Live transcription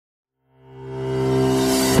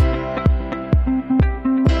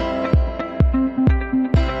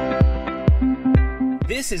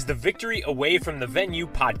This is the Victory Away from the Venue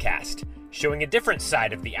podcast, showing a different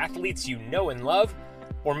side of the athletes you know and love,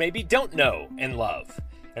 or maybe don't know and love,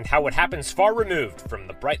 and how what happens far removed from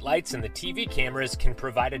the bright lights and the TV cameras can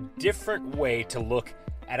provide a different way to look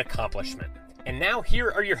at accomplishment. And now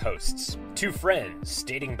here are your hosts, two friends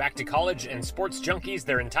dating back to college and sports junkies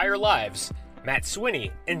their entire lives, Matt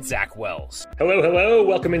Swinney and Zach Wells. Hello.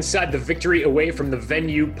 Welcome inside the Victory Away from the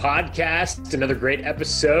Venue podcast. Another great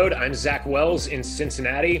episode. I'm Zach Wells in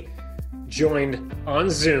Cincinnati, joined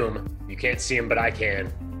on Zoom. You can't see him, but I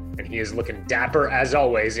can. And he is looking dapper as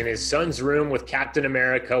always in his son's room with Captain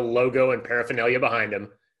America logo and paraphernalia behind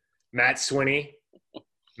him. Matt Swinney.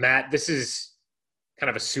 Matt, this is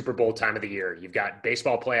kind of a Super Bowl time of the year. You've got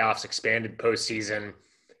baseball playoffs, expanded postseason,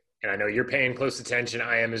 and I know you're paying close attention.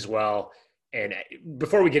 I am as well. And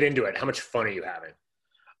before we get into it, how much fun are you having?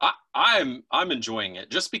 I'm enjoying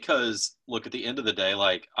it just because, look, at the end of the day,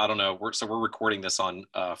 like, I don't know, we're recording this on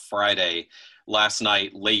Friday. Last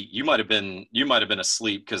night late, you might have been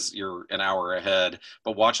asleep because you're an hour ahead,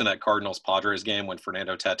 but watching that Cardinals Padres game when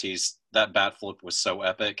Fernando Tatis, that bat flip was so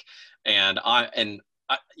epic. And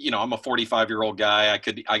I'm a 45-year-old guy. I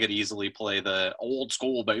could easily play the old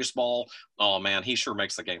school baseball. Oh man, he sure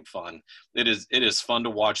makes the game fun. It is fun to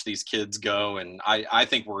watch these kids go. And I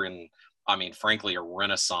think we're in, frankly, a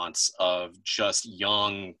renaissance of just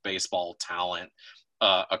young baseball talent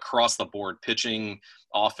across the board, pitching,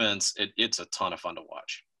 offense. It's a ton of fun to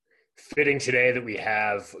watch. Fitting today that we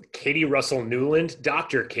have Katie Russell Newland,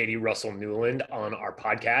 Dr. Katie Russell Newland, on our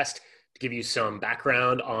podcast. Give you some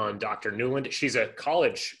background on Dr. Newland. She's a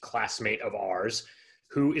college classmate of ours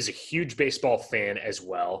who is a huge baseball fan as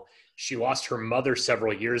well. She lost her mother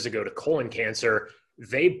several years ago to colon cancer.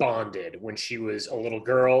 They bonded when she was a little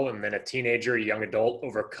girl and then a teenager, a young adult,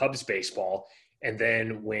 over Cubs baseball. And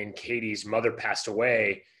then when Katie's mother passed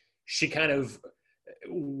away, she kind of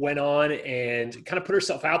went on and kind of put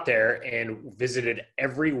herself out there and visited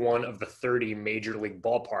every one of the 30 major league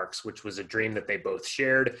ballparks, which was a dream that they both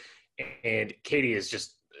shared. And Katie is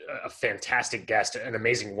just a fantastic guest, an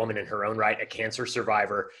amazing woman in her own right, a cancer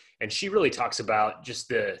survivor. And she really talks about just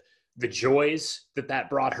the joys that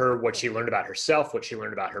brought her, what she learned about herself, what she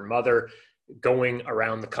learned about her mother, going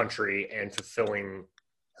around the country and fulfilling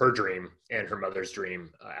her dream and her mother's dream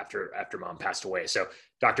after mom passed away. So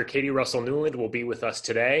Dr. Katie Russell Newland will be with us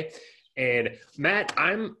today. And Matt,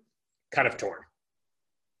 I'm kind of torn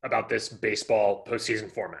about this baseball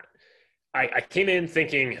postseason format. I came in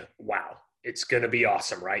thinking, wow, it's going to be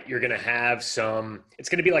awesome, right? You're going to have it's going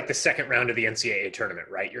to be like the second round of the NCAA tournament,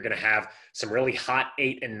 right? You're going to have some really hot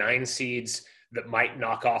 8 and 9 seeds that might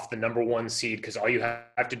knock off the number 1 seed because all you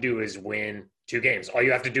have to do is win 2 games. All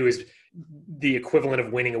you have to do is the equivalent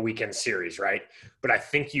of winning a weekend series, right? But I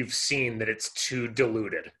think you've seen that it's too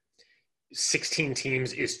diluted. 16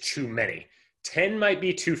 teams is too many. 10 might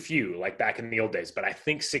be too few, like back in the old days, but I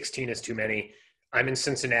think 16 is too many. I'm in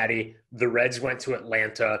Cincinnati. The Reds went to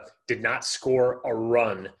Atlanta, did not score a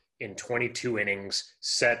run in 22 innings,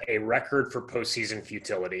 set a record for postseason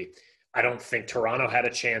futility. I don't think Toronto had a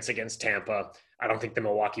chance against Tampa. I don't think the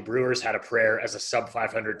Milwaukee Brewers had a prayer as a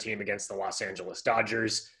sub-500 team against the Los Angeles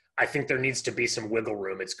Dodgers. I think there needs to be some wiggle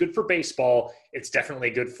room. It's good for baseball. It's definitely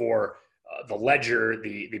good for the ledger,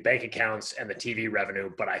 the bank accounts, and the TV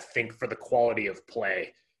revenue. But I think for the quality of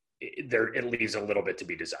play, it leaves a little bit to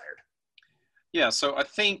be desired. Yeah, so I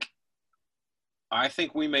think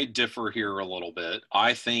we may differ here a little bit.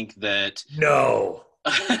 I think that no,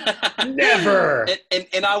 never.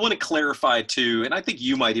 And I want to clarify too, and I think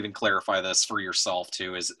you might even clarify this for yourself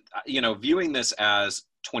too, is viewing this as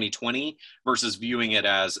 2020 versus viewing it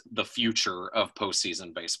as the future of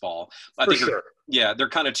postseason baseball. I think sure. They're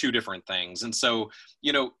kind of two different things. And so,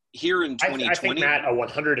 here in 2020, I think, Matt, a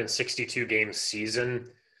 162 game season,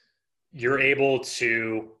 you're able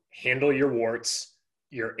to handle your warts.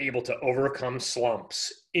 You're able to overcome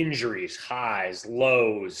slumps, injuries, highs,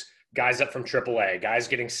 lows, guys up from AAA, guys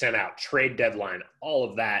getting sent out, trade deadline, all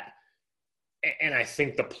of that. And I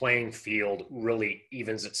think the playing field really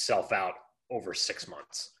evens itself out over 6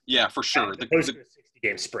 months. Yeah, for sure. The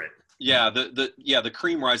 60-game sprint. Yeah, the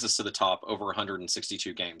cream rises to the top over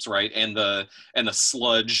 162 games, right? And the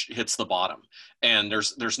sludge hits the bottom. And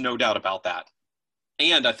there's no doubt about that.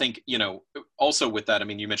 And I think, also with that,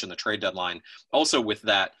 you mentioned the trade deadline. Also with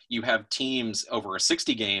that, you have teams over a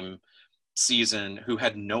 60-game season who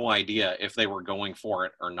had no idea if they were going for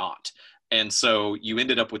it or not. And so you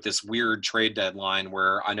ended up with this weird trade deadline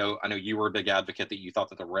where I know you were a big advocate that you thought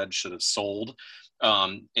that the Reds should have sold.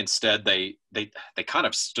 Instead, they kind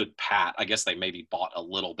of stood pat. I guess they maybe bought a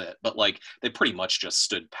little bit, but like they pretty much just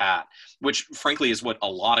stood pat, which frankly is what a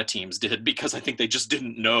lot of teams did, because I think they just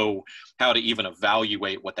didn't know how to even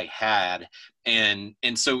evaluate what they had. And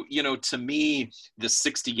so, to me, the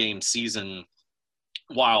 60 game season,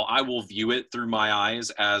 while I will view it through my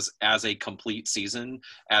eyes as a complete season,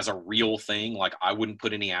 as a real thing, like I wouldn't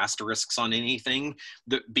put any asterisks on anything,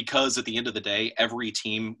 because at the end of the day, every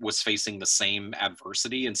team was facing the same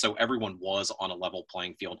adversity. And so everyone was on a level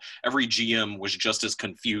playing field. Every GM was just as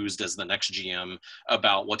confused as the next GM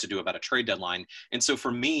about what to do about a trade deadline. And so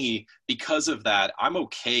for me, because of that, I'm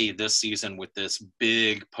okay this season with this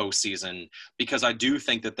big postseason, because I do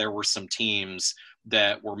think that there were some teams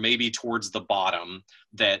that were maybe towards the bottom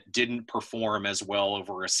that didn't perform as well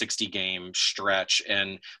over a 60 game stretch.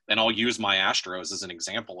 And I'll use my Astros as an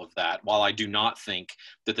example of that. While I do not think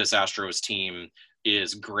that this Astros team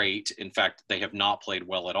is great, in fact, they have not played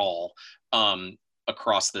well at all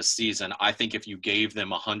across this season. I think if you gave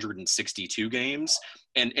them 162 games,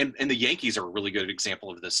 and the Yankees are a really good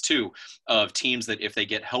example of this too, of teams that if they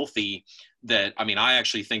get healthy, I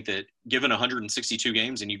actually think that given 162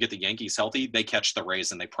 games and you get the Yankees healthy, they catch the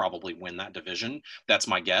Rays and they probably win that division. That's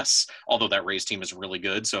my guess. Although that Rays team is really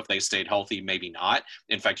good. So if they stayed healthy, maybe not.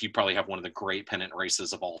 In fact, you probably have one of the great pennant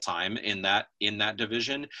races of all time in that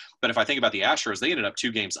division. But if I think about the Astros, they ended up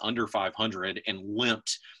 2 games under 500 and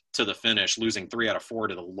limped to the finish, losing 3 out of 4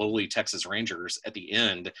 to the lowly Texas Rangers at the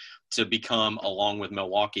end to become, along with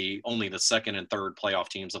Milwaukee, only the second and third playoff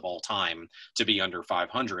teams of all time to be under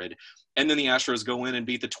 500. And then the Astros go in and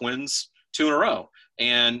beat the Twins 2 in a row.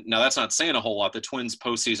 And now that's not saying a whole lot. The Twins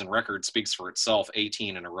postseason record speaks for itself,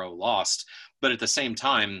 18 in a row lost. But at the same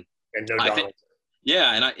time, and no Donaldson.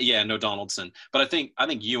 No Donaldson. But I think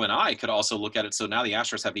you and I could also look at it. So now the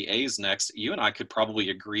Astros have the A's next. You and I could probably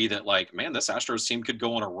agree that, like, man, this Astros team could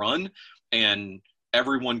go on a run and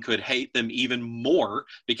everyone could hate them even more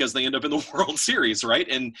because they end up in the World Series, right?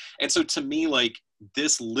 And so to me, like,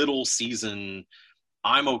 this little season,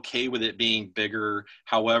 I'm okay with it being bigger.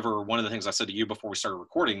 However, one of the things I said to you before we started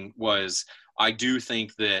recording was I do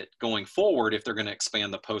think that going forward, if they're going to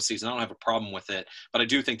expand the postseason, I don't have a problem with it, but I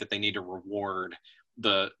do think that they need to reward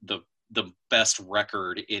the best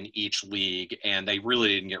record in each league, and they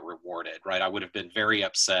really didn't get rewarded, right? I would have been very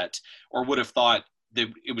upset, or would have thought that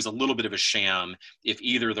it was a little bit of a sham if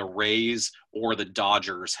either the Rays or the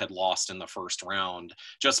Dodgers had lost in the first round,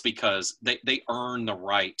 just because they earn the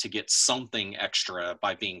right to get something extra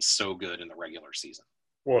by being so good in the regular season.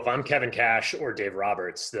 Well, if I'm Kevin Cash or Dave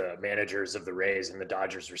Roberts, the managers of the Rays and the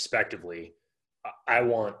Dodgers respectively, I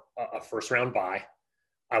want a first round bye.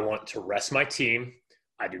 I want to rest my team.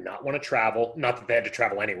 I do not want to travel. Not that they had to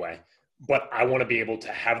travel anyway, but I want to be able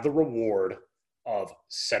to have the reward of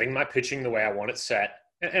setting my pitching the way I want it set.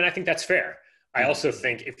 And I think that's fair. I also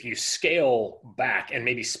think if you scale back and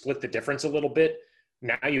maybe split the difference a little bit,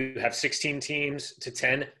 now you have 16 teams to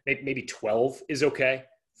 10, maybe 12 is okay.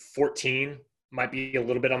 14 might be a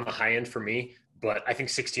little bit on the high end for me, but I think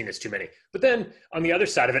 16 is too many. But then on the other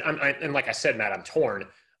side of it, and like I said, Matt, I'm torn.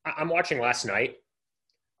 I'm watching last night.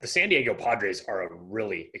 The San Diego Padres are a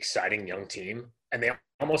really exciting young team, and they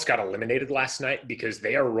almost got eliminated last night because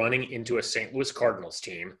they are running into a St. Louis Cardinals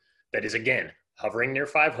team that is, again, hovering near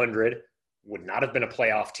 500, would not have been a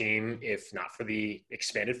playoff team if not for the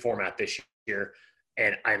expanded format this year.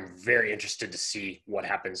 And I'm very interested to see what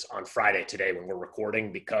happens on Friday today when we're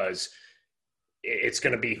recording, because it's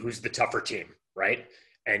going to be who's the tougher team, right?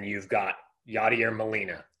 And you've got Yadier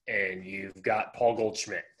Molina, and you've got Paul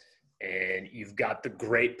Goldschmidt, and you've got the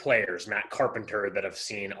great players, Matt Carpenter, that have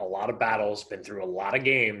seen a lot of battles, been through a lot of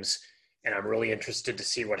games, and I'm really interested to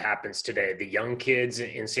see what happens today. The young kids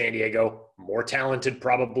in San Diego, more talented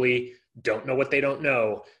probably, don't know what they don't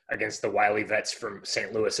know, against the wily vets from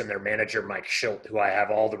St. Louis and their manager, Mike Schilt, who I have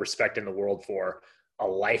all the respect in the world for, a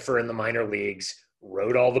lifer in the minor leagues,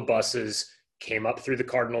 rode all the buses, came up through the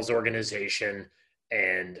Cardinals organization,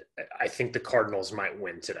 and I think the Cardinals might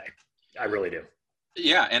win today. I really do.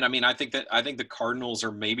 Yeah, and I think the Cardinals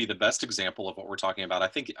are maybe the best example of what we're talking about. I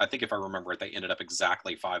think if I remember it, they ended up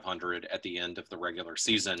exactly 500 at the end of the regular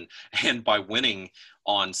season, and by winning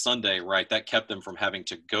on Sunday, right, that kept them from having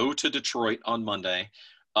to go to Detroit on Monday,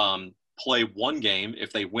 play one game.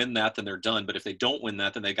 If they win that, then they're done. But if they don't win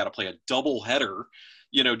that, then they got to play a doubleheader.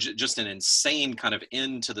 Just an insane kind of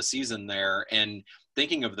end to the season there. And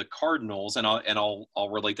thinking of the Cardinals, and I'll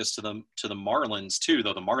relate this to the Marlins too,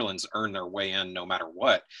 though the Marlins earn their way in no matter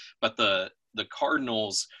what. But the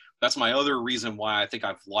Cardinals, that's my other reason why I think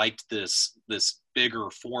I've liked this bigger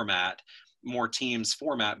format, more teams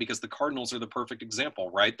format, because the Cardinals are the perfect example,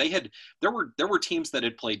 right? There were teams that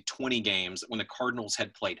had played 20 games when the Cardinals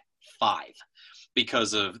had played 5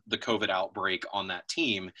 because of the COVID outbreak on that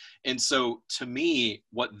team. And so to me,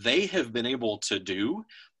 what they have been able to do,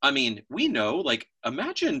 I mean, we know, like,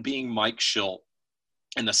 imagine being Mike Schilt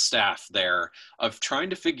and the staff there, of trying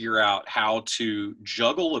to figure out how to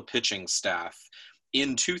juggle a pitching staff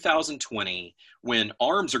in 2020 when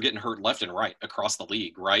arms are getting hurt left and right across the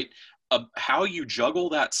league, right? How you juggle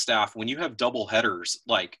that staff when you have double headers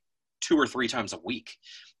like 2 or 3 times a week.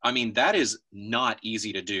 I mean, that is not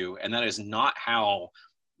easy to do, and that is not how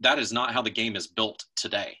the game is built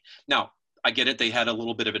today. Now, I get it. They had a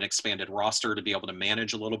little bit of an expanded roster to be able to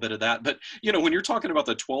manage a little bit of that. But, you know, when you're talking about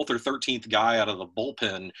the 12th or 13th guy out of the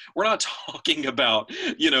bullpen, we're not talking about,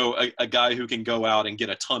 you know, a guy who can go out and get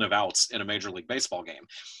a ton of outs in a Major League Baseball game.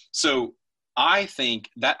 So I think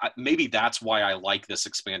that maybe that's why I like this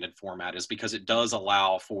expanded format, is because it does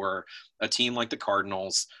allow for a team like the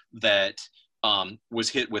Cardinals that was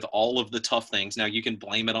hit with all of the tough things. Now, you can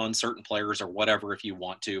blame it on certain players or whatever if you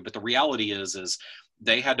want to, but the reality is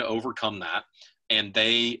they had to overcome that, and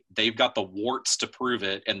they've got the warts to prove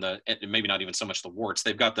it, and maybe not even so much the warts.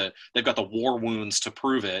 They've got the war wounds to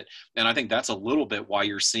prove it, and I think that's a little bit why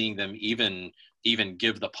you're seeing them even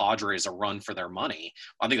give the Padres a run for their money.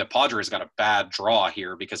 I think the Padres got a bad draw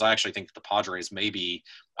here, because I actually think that the Padres may be,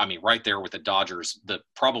 I mean, right there with the Dodgers,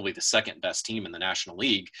 probably the second best team in the National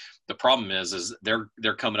League. The problem is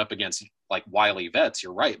they're coming up against like wily vets,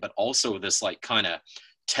 you're right, but also this like kind of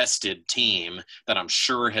tested team that I'm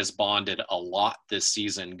sure has bonded a lot this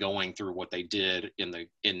season, going through what they did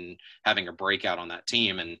in having a breakout on that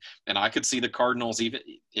team. And I could see the Cardinals, even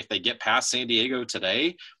if they get past San Diego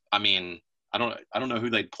today, I mean, I don't know who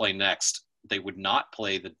they'd play next. They would not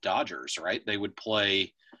play the Dodgers, right? They would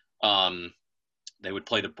play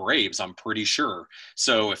the Braves, I'm pretty sure.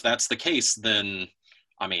 So if that's the case, then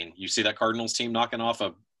I mean, you see that Cardinals team knocking off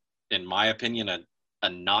in my opinion, a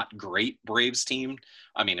not great Braves team.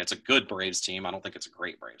 I mean, it's a good Braves team. I don't think it's a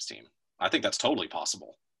great Braves team. I think that's totally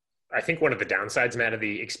possible. I think one of the downsides, Matt, of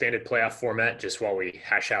the expanded playoff format, just while we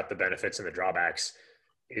hash out the benefits and the drawbacks,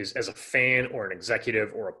 is as a fan or an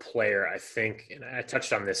executive or a player, I think, and I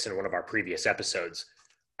touched on this in one of our previous episodes,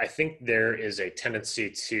 I think there is a tendency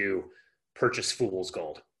to purchase fool's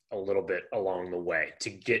gold a little bit along the way, to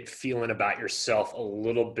get feeling about yourself a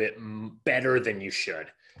little bit better than you should.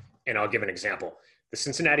 And I'll give an example. The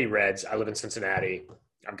Cincinnati Reds, I live in Cincinnati.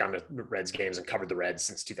 I've gone to Reds games and covered the Reds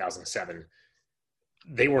since 2007.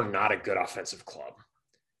 They were not a good offensive club.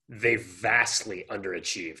 They vastly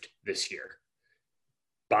underachieved this year.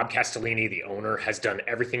 Bob Castellini, the owner, has done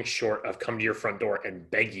everything short of come to your front door and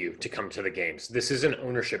beg you to come to the games. This is an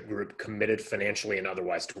ownership group committed financially and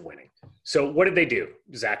otherwise to winning. So what did they do?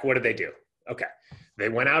 Zach, what did they do? Okay. They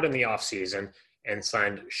went out in the offseason and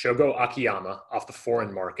signed Shogo Akiyama off the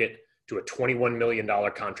foreign market to a $21 million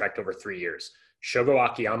contract over 3 years. Shogo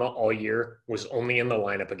Akiyama all year was only in the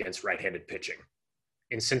lineup against right-handed pitching.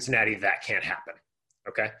 In Cincinnati, that can't happen.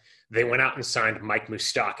 Okay. They went out and signed Mike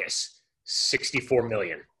Moustakas, $64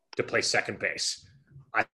 million to play second base.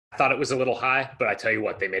 I thought it was a little high, but I tell you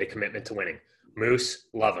what, they made a commitment to winning. Moose,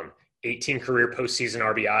 love him. 18 career postseason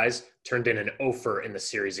RBIs, turned in an offer in the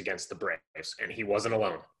series against the Braves, and he wasn't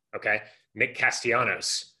alone. Okay. Nick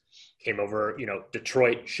Castellanos came over,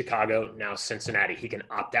 Detroit, Chicago, now Cincinnati. He can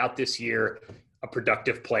opt out this year. A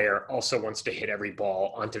productive player, also wants to hit every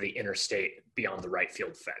ball onto the interstate beyond the right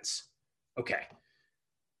field fence. Okay.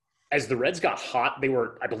 As the Reds got hot, they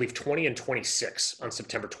were, I believe, 20-26 on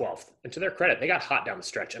September 12th. And to their credit, they got hot down the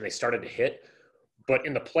stretch and they started to hit. But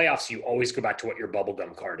in the playoffs, you always go back to what your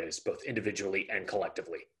bubblegum card is, both individually and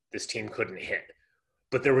collectively. This team couldn't hit.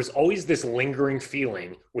 But there was always this lingering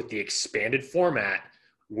feeling with the expanded format,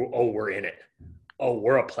 we're in it. Oh,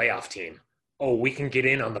 we're a playoff team. Oh, we can get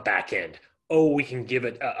in on the back end. Oh, we can give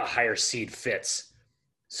it a higher seed fits.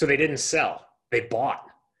 So they didn't sell. They bought.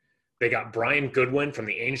 They got Brian Goodwin from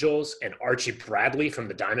the Angels and Archie Bradley from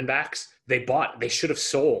the Diamondbacks. They bought. They should have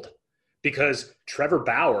sold, because Trevor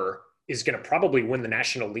Bauer is going to probably win the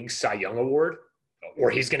National League Cy Young Award, or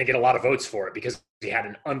he's going to get a lot of votes for it because he had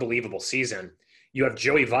an unbelievable season. You have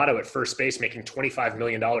Joey Votto at first base making $25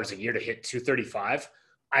 million a year to hit 235.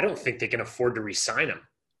 I don't think they can afford to re-sign him.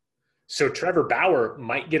 So Trevor Bauer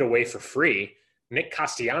might get away for free. Nick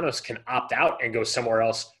Castellanos can opt out and go somewhere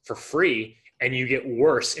else for free, and you get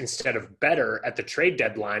worse instead of better at the trade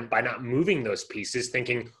deadline by not moving those pieces,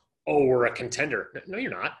 thinking, oh, we're a contender. No,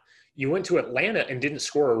 you're not. You went to Atlanta and didn't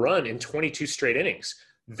score a run in 22 straight innings.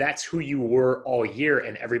 that's who you were all year,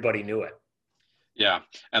 and everybody knew it. Yeah,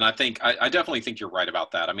 and I definitely think you're right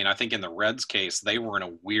about that. I mean, I think in the Reds case, they were in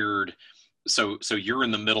a weird. So you're in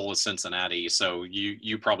the middle of Cincinnati, so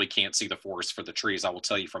you probably can't see the forest for the trees. I will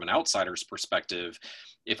tell you from an outsider's perspective,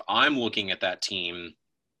 if I'm looking at that team,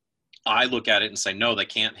 I look at it and say, no, they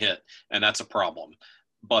can't hit, and that's a problem.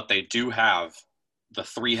 But they do have the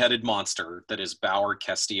three-headed monster that is Bauer,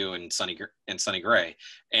 Castillo, and Sonny Gray,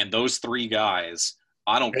 and those three guys.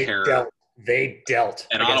 I don't They care, dealt. They dealt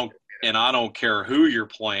and against. I don't care who you're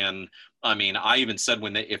playing. I mean, I even said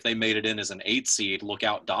if they made it in as an 8 seed, look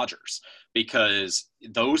out Dodgers, because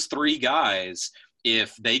those three guys,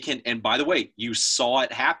 if they can, and by the way, you saw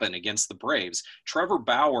it happen against the Braves. Trevor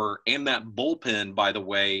Bauer and that bullpen, by the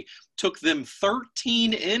way, took them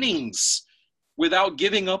 13 innings without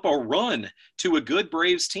giving up a run to a good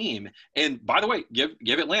Braves team. And by the way, give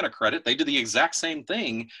Atlanta credit. They did the exact same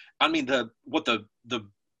thing. I mean, the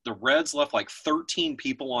Reds left like 13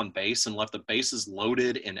 people on base and left the bases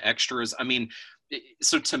loaded and extras. I mean,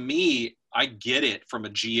 so to me, I get it from a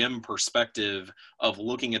GM perspective of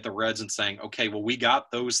looking at the Reds and saying, okay, well, we got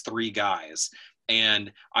those three guys.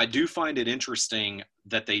 And I do find it interesting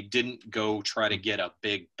that they didn't go try to get a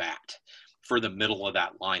big bat for the middle of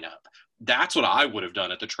that lineup. That's what I would have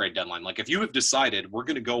done at the trade deadline. Like, if you have decided we're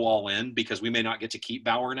going to go all in because we may not get to keep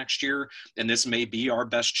Bauer next year, and this may be our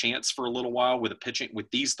best chance for a little while with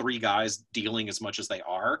these three guys dealing as much as they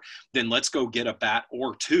are, then let's go get a bat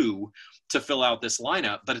or two to fill out this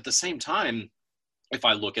lineup. But at the same time, if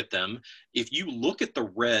I look at them, if you look at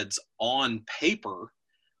the Reds on paper,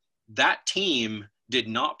 that team did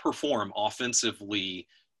not perform offensively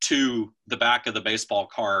to the back of the baseball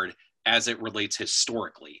card as it relates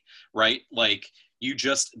historically, right? Like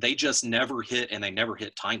they just never hit, and they never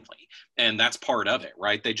hit timely. And that's part of it,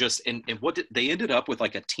 right? They just, and they ended up with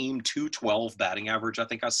like a team 212 batting average, I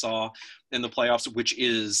think I saw in the playoffs, which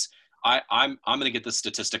is, I'm going to get the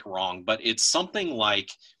statistic wrong, but it's something like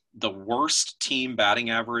the worst team batting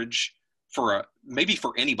average maybe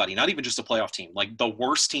for anybody, not even just a playoff team, like the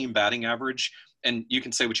worst team batting average. And you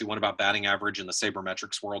can say what you want about batting average in the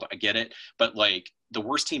sabermetrics world. I get it. But like the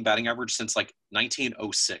worst team batting average since like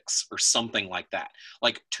 1906 or something like that.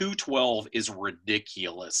 Like 212 is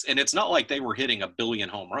ridiculous. And it's not like they were hitting a billion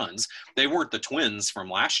home runs. They weren't the Twins from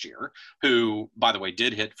last year, who, by the way,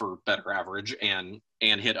 did hit for better average and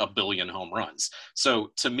hit a billion home runs.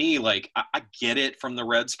 So to me, like, I get it from the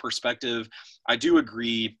Reds' perspective. I do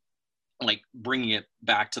agree, like bringing it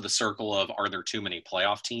back to the circle of, are there too many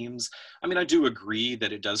playoff teams? I mean, I do agree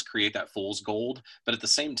that it does create that fool's gold, but at the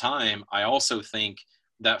same time, I also think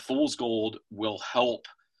that fool's gold will help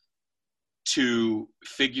to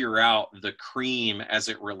figure out the cream as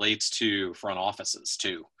it relates to front offices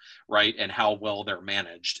too, right? And how well they're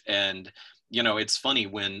managed. And, you know, it's funny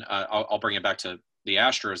when I'll bring it back to the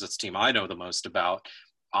Astros, it's the team I know the most about.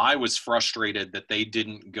 I was frustrated that they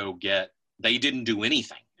didn't do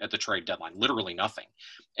anything at the trade deadline, literally nothing.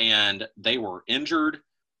 And they were injured,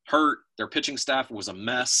 hurt, their pitching staff was a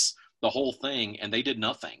mess, the whole thing, and they did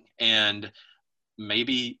nothing. And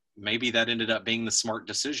maybe that ended up being the smart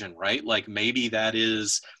decision, right? Like maybe that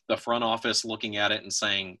is the front office looking at it and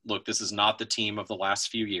saying, look, this is not the team of the last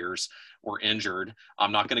few years. We're injured.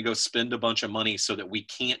 I'm not going to go spend a bunch of money so that we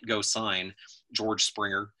can't go sign George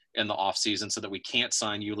Springer in the offseason, so that we can't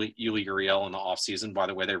sign Yuli Gurriel in the offseason. By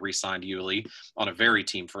the way, they re-signed Yuli on a very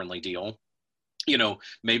team-friendly deal. You know,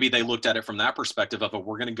 maybe they looked at it from that perspective of,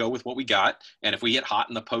 we're going to go with what we got. And if we get hot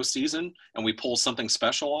in the postseason and we pull something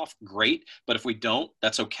special off, great. But if we don't,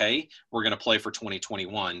 that's okay. We're going to play for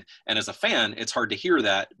 2021. And as a fan, it's hard to hear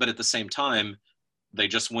that. But at the same time, they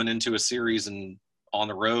just went into a series and on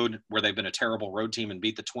the road where they've been a terrible road team and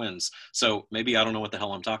beat the Twins. So maybe I don't know what the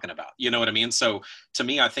hell I'm talking about. You know what I mean? So to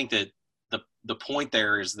me, I think that the point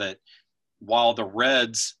there is that while the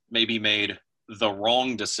Reds maybe made the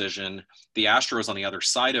wrong decision, the Astros on the other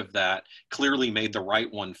side of that clearly made the right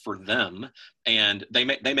one for them. And they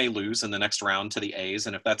may lose in the next round to the A's.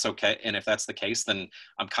 And if that's okay, and if that's the case, then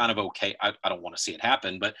I'm kind of okay. I don't want to see it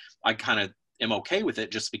happen, but I kind of am okay with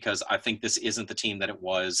it, just because I think this isn't the team that it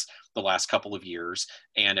was the last couple of years.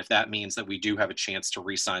 And if that means that we do have a chance to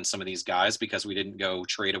re-sign some of these guys because we didn't go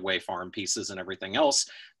trade away farm pieces and everything else,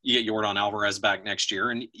 you get Yordan Alvarez back next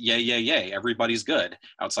year, and yay, everybody's good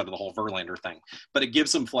outside of the whole Verlander thing. But it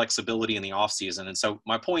gives them flexibility in the offseason. And so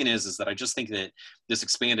my point is that I just think that this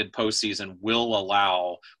expanded postseason will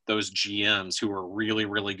allow those GMs who are really,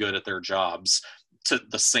 really good at their jobs to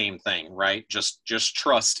the same thing, right? Just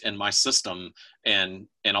trust in my system, and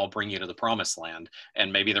I'll bring you to the promised land.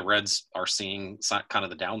 And maybe the Reds are seeing kind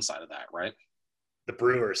of the downside of that, right? the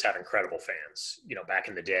Brewers have incredible fans. Back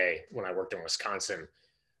in the day when I worked in Wisconsin,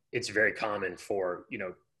 it's very common for,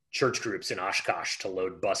 church groups in Oshkosh to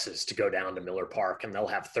load buses to go down to Miller Park, and they'll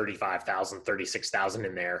have 35,000, 36,000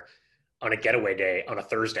 in there on a getaway day on a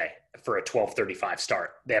Thursday for a 12:35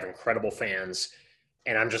 start. They have incredible fans.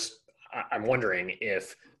 And I'm wondering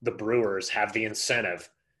if the Brewers have the incentive.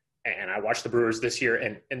 And I watched the Brewers this year,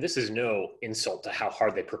 and this is no insult to how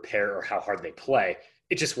hard they prepare or how hard they play.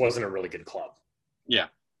 It just wasn't a really good club. Yeah.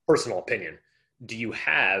 Personal opinion. Do you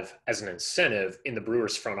have, as an incentive in the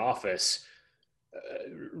Brewers front office,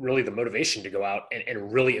 really the motivation to go out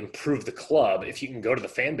and really improve the club if you can go to the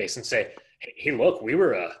fan base and say, hey, look, we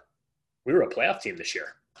were a playoff team this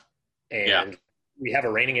year. And we have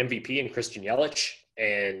a reigning MVP in Christian Yelich,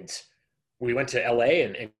 and we went to LA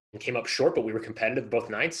and came up short, but we were competitive both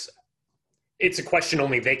nights. It's a question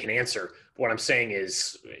only they can answer. What I'm saying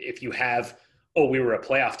is, if you have, we were a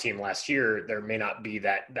playoff team last year, there may not be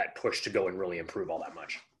that push to go and really improve all that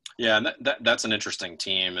much. Yeah, and that's an interesting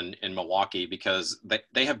team in Milwaukee, because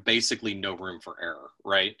they have basically no room for error,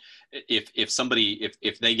 right?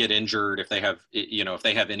 If they get injured, if they have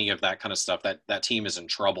any of that kind of stuff, that team is in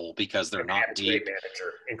trouble because they're not deep. Great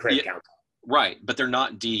manager and great counsel. Right, but they're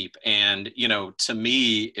not deep. And to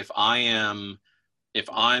me, if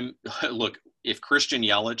Christian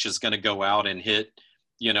Yelich is going to go out and hit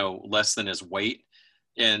less than his weight,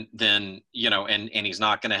 and then and he's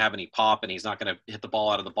not going to have any pop, and he's not going to hit the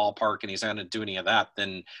ball out of the ballpark, and he's not going to do any of that,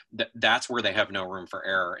 then that's where they have no room for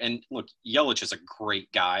error. And look, Yelich is a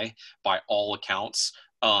great guy by all accounts.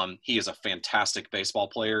 He is a fantastic baseball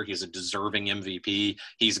player. He's a deserving MVP.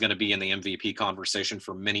 He's going to be in the MVP conversation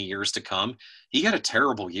for many years to come. He had a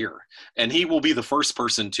terrible year, and he will be the first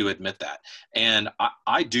person to admit that. And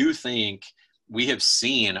I do think we have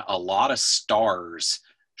seen a lot of stars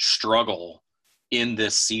struggle in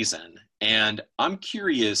this season. And I'm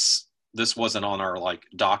curious, this wasn't on our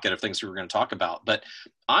docket of things we were going to talk about, but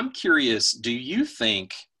I'm curious, do you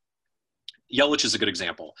think Yelich is a good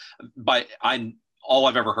example? All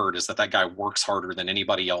I've ever heard is that guy works harder than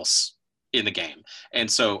anybody else in the game.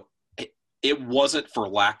 And so it wasn't for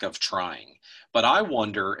lack of trying. But I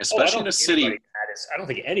wonder, especially in a city. I don't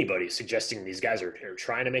think anybody's suggesting these guys are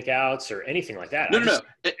trying to make outs or anything like that. No.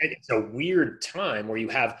 It's a weird time where you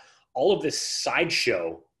have all of this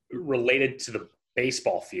sideshow related to the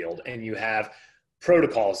baseball field, and you have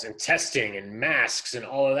protocols and testing and masks and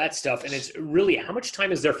all of that stuff. And it's really, how much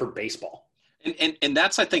time is there for baseball? And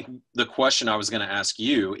that's, I think, the question I was going to ask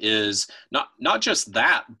you is not just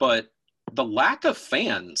that, but the lack of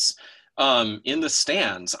fans in the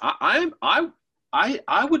stands.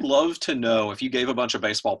 I would love to know, if you gave a bunch of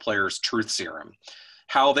baseball players truth serum,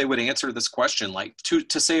 how they would answer this question. Like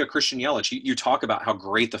to say a Christian Yelich, you talk about how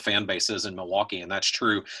great the fan base is in Milwaukee, and that's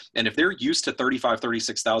true. And if they're used to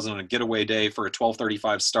 36,000 on a getaway day for a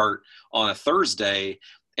 12:35 start on a Thursday,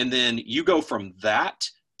 and then you go from that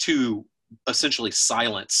to essentially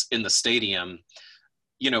silence in the stadium,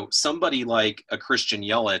 somebody like a Christian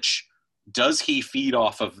Yelich, does he feed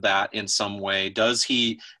off of that in some way? Does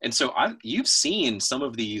he? And so you've seen some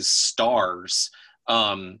of these stars,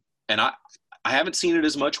 and I haven't seen it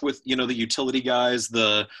as much with, the utility guys,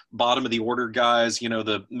 the bottom of the order guys,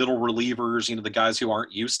 the middle relievers, the guys who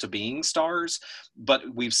aren't used to being stars. But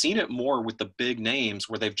we've seen it more with the big names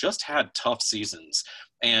where they've just had tough seasons.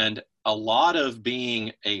 And a lot of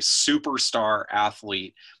being a superstar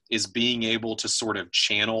athlete is being able to sort of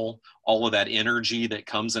channel all of that energy that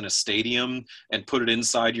comes in a stadium and put it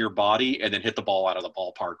inside your body and then hit the ball out of the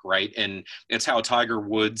ballpark, right? And it's how Tiger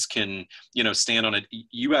Woods can, stand on it.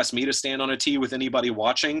 You ask me to stand on a tee with anybody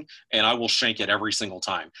watching, and I will shank it every single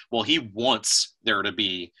time. Well, he wants there to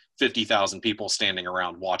be 50,000 people standing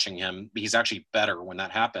around watching him. He's actually better when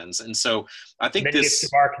that happens. And so I think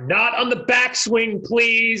not on the backswing,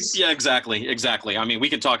 please. Yeah, exactly. I mean, we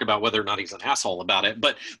can talk about whether or not he's an asshole about it,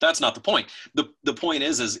 but that's not the point. The point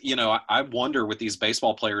is, I wonder with these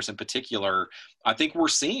baseball players in particular, I think we're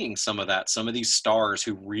seeing some of that, some of these stars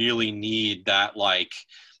who really need that,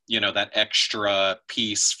 that extra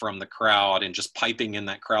piece from the crowd, and just piping in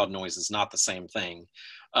that crowd noise is not the same thing.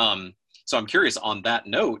 So I'm curious, on that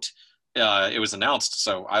note, it was announced.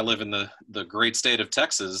 So I live in the great state of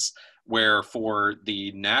Texas, where for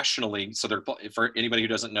the National League, so for anybody who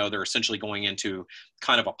doesn't know, they're essentially going into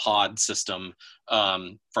kind of a pod system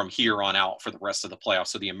from here on out for the rest of the playoffs.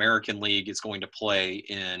 So the American League is going to play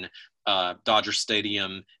in Dodger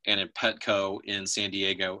Stadium and in Petco in San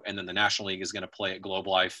Diego, and then the National League is going to play at Globe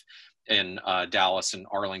Life in Dallas and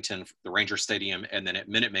Arlington, the Ranger Stadium, and then at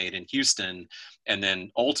Minute Maid in Houston. And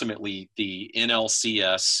then ultimately the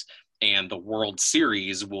NLCS and the World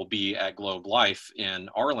Series will be at Globe Life in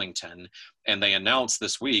Arlington. And they announced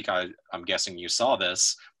this week, I'm guessing you saw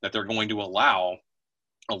this, that they're going to allow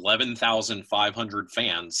 11,500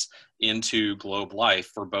 fans into Globe Life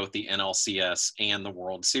for both the NLCS and the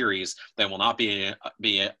World Series. They will not be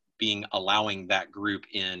allowing that group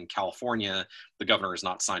in California. The governor has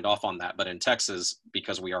not signed off on that, but in Texas,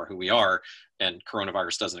 because we are who we are and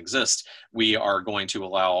coronavirus doesn't exist, we are going to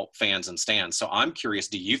allow fans and stands. So I'm curious,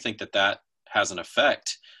 do you think that that has an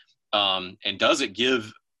effect? And does it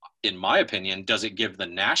give, in my opinion, does it give the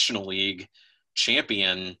National League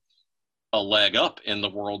champion a leg up in the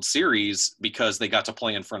World Series because they got to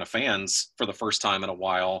play in front of fans for the first time in a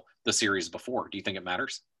while the series before? Do you think it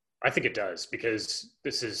matters? I think it does, because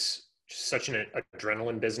this is such an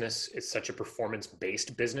adrenaline business. It's such a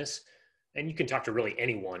performance-based business. And you can talk to really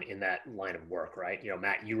anyone in that line of work, right?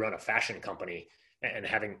 Matt, you run a fashion company, and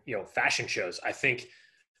having, fashion shows. I think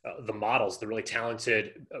the models, the really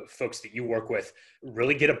talented folks that you work with,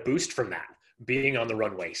 really get a boost from that. Being on the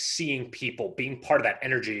runway, seeing people, being part of that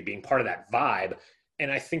energy, being part of that vibe.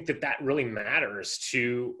 And I think that that really matters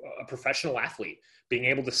to a professional athlete, being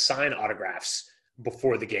able to sign autographs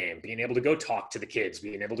before the game, being able to go talk to the kids,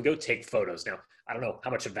 being able to go take photos. Now, I don't know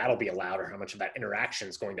how much of that'll be allowed or how much of that interaction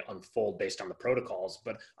is going to unfold based on the protocols,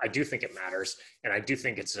 but I do think it matters. And I do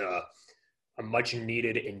think it's a much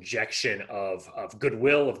needed injection of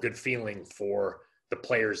goodwill, of good feeling for the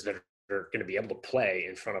players that are going to be able to play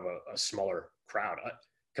in front of a smaller crowd.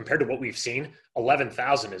 Compared to what we've seen,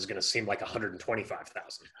 11,000 is going to seem like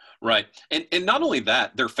 125,000. Right. And not only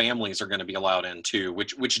that, their families are going to be allowed in too,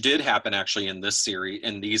 which did happen actually in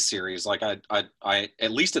these series. Like I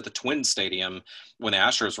at least at the Twins Stadium when the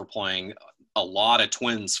Astros were playing, a lot of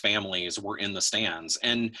Twins families were in the stands.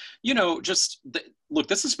 And, look,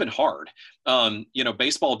 this has been hard.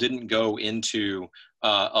 Baseball didn't go into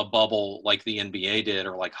a bubble like the NBA did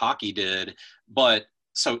or like hockey did, but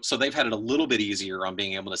so they've had it a little bit easier on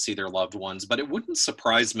being able to see their loved ones. But it wouldn't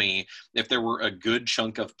surprise me if there were a good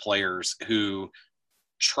chunk of players who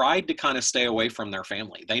tried to kind of stay away from their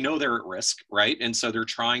family. They know they're at risk, right? And so they're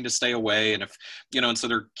trying to stay away. And and so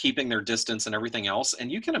they're keeping their distance and everything else.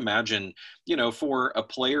 And you can imagine, for a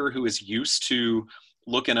player who is used to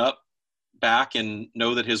looking up back and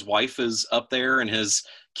know that his wife is up there and his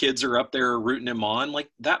kids are up there rooting him on, like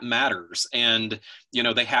that matters. And,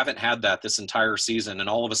 they haven't had that this entire season. And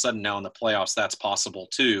all of a sudden now in the playoffs, that's possible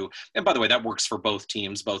too. And by the way, that works for both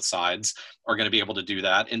teams. Both sides are going to be able to do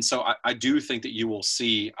that. And so I do think that you will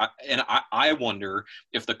see, and I wonder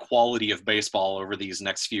if the quality of baseball over these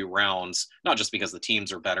next few rounds, not just because the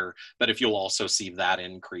teams are better, but if you'll also see that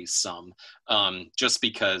increase some, just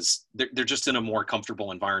because they're just in a more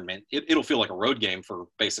comfortable environment. It'll feel like a road game for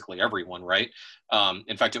basically everyone, right?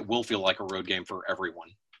 In fact, it will feel like a road game for everyone.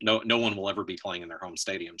 No one will ever be playing in their home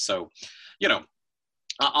stadium. So,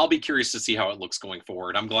 I'll be curious to see how it looks going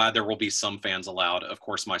forward. I'm glad there will be some fans allowed. Of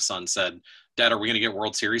course, my son said, "Dad, are we going to get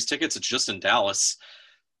World Series tickets? It's just in Dallas."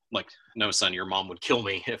 I'm like, no, son, your mom would kill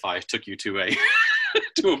me if I took you to a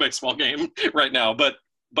to a baseball game right now. But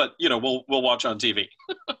we'll watch on TV.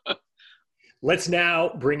 Let's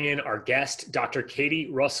now bring in our guest, Dr.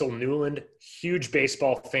 Katie Russell Newland, huge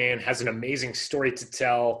baseball fan, has an amazing story to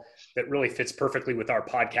tell that really fits perfectly with our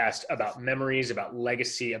podcast about memories, about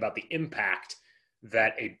legacy, about the impact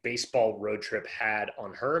that a baseball road trip had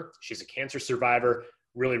on her. She's a cancer survivor,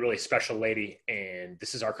 really, really special lady. And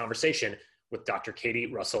this is our conversation with Dr. Katie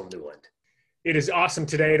Russell Newland. It is awesome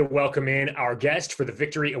today to welcome in our guest for the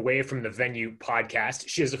Victory Away from the Venue podcast.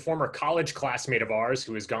 She is a former college classmate of ours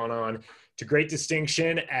who has gone on to great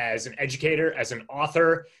distinction as an educator, as an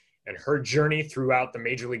author, and her journey throughout the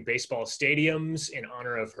Major League Baseball stadiums in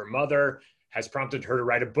honor of her mother has prompted her to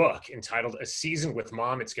write a book entitled A Season with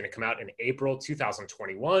Mom. It's going to come out in April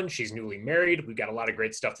 2021. She's newly married. We've got a lot of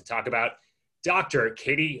great stuff to talk about. Dr.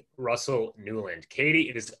 Katie Russell Newland. Katie,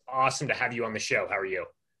 it is awesome to have you on the show. How are you?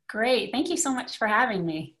 Great. Thank you so much for having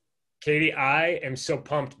me. Katie, I am so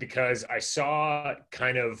pumped because I saw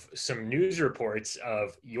kind of some news reports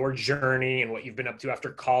of your journey and what you've been up to after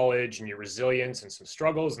college and your resilience and some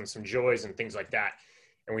struggles and some joys and things like that.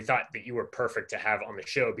 And we thought that you were perfect to have on the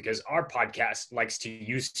show because our podcast likes to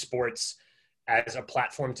use sports as a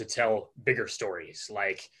platform to tell bigger stories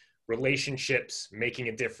like relationships, making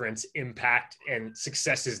a difference, impact, and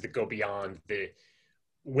successes that go beyond the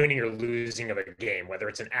winning or losing of a game, whether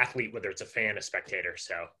it's an athlete, whether it's a fan, a spectator.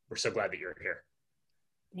 So we're so glad that you're here.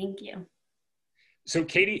 Thank you. So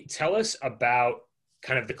Katie, tell us about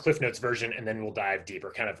kind of the Cliff Notes version, and then we'll dive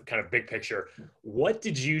deeper, kind of big picture. What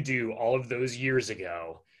did you do all of those years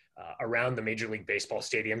ago around the Major League Baseball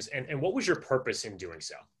stadiums, and what was your purpose in doing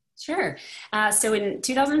so? Sure. So in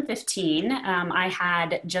 2015, I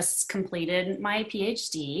had just completed my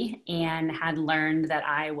PhD and had learned that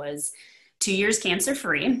I was 2 years cancer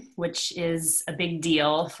free, which is a big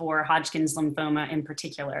deal for Hodgkin's lymphoma in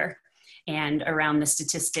particular, and around the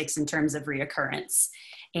statistics in terms of reoccurrence.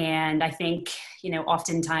 And I think,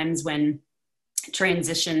 oftentimes when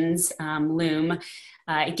transitions loom,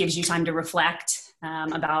 it gives you time to reflect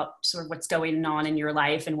about sort of what's going on in your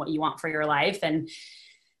life and what you want for your life. And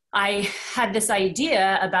I had this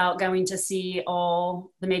idea about going to see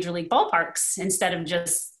all the major league ballparks instead of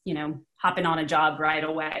just, hopping on a job right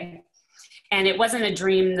away. And it wasn't a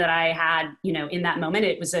dream that I had, in that moment.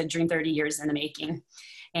 It was a dream 30 years in the making.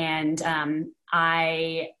 And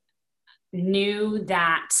I knew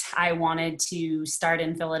that I wanted to start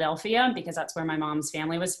in Philadelphia because that's where my mom's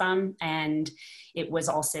family was from. And it was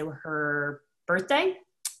also her birthday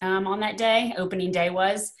on that day, opening day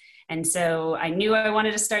was. And so I knew I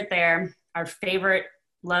wanted to start there. Our favorite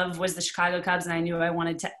love was the Chicago Cubs, and I knew I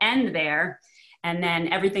wanted to end there. And then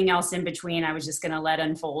everything else in between, I was just going to let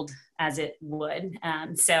unfold as it would.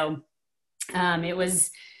 It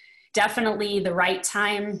was definitely the right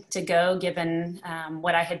time to go, given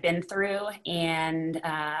what I had been through. And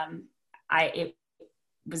it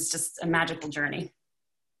was just a magical journey.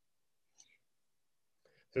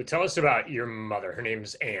 So tell us about your mother. Her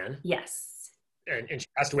name's Anne. Yes. And she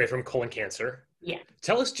passed away from colon cancer. Yeah.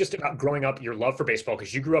 Tell us just about growing up, your love for baseball,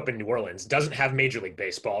 because you grew up in New Orleans. Doesn't have Major League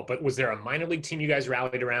Baseball, but was there a minor league team you guys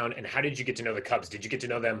rallied around? And how did you get to know the Cubs? Did you get to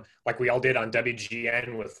know them like we all did on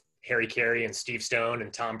WGN with Harry Carey and Steve Stone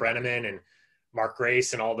and Tom Brenneman and Mark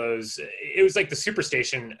Grace and all those? It was like the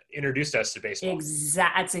Superstation introduced us to baseball.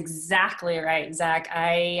 That's exactly right, Zach.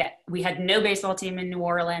 We had no baseball team in New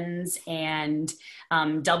Orleans, and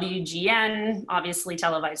WGN obviously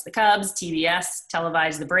televised the Cubs, TBS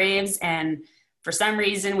televised the Braves, and for some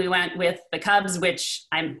reason we went with the Cubs, which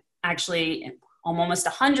I'm almost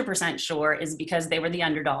 100% sure is because they were the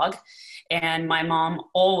underdog, and my mom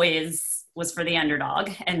always was for the underdog.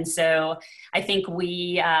 And so I think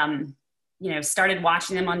we started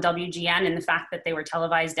watching them on WGN, and the fact that they were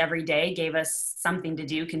televised every day gave us something to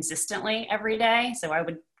do consistently every day. So I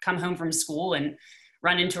would come home from school and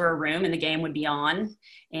run into her room, and the game would be on,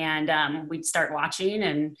 and we'd start watching.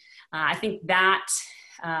 And I think that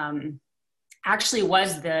actually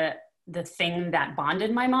was the thing that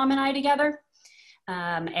bonded my mom and I together.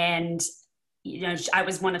 I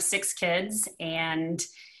was one of 6 kids, and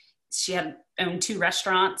she had owned 2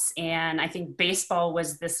 restaurants. And I think baseball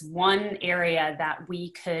was this one area that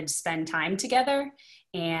we could spend time together,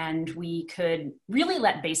 and we could really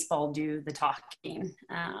let baseball do the talking.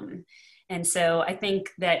 And so I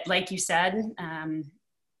think that, like you said,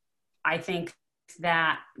 I think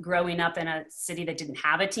that growing up in a city that didn't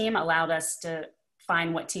have a team allowed us to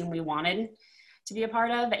find what team we wanted to be a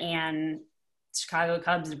part of. And Chicago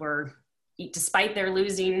Cubs were, despite their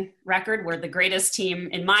losing record, were the greatest team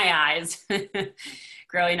in my eyes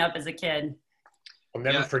growing up as a kid. I'll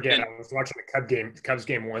never forget. I was watching the Cubs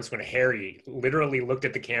game once when Harry literally looked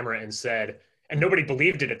at the camera and said, and nobody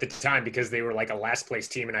believed it at the time because they were like a last place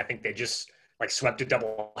team, and I think they just like swept a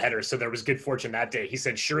doubleheader. So there was good fortune that day. He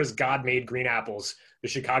said, "Sure as God made green apples, the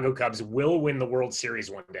Chicago Cubs will win the World Series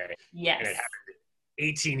one day." Yes. And it happened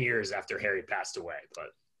 18 years after Harry passed away.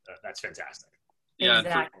 But that's fantastic. Yeah,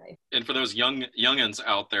 exactly. And for those youngins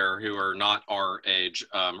out there who are not our age,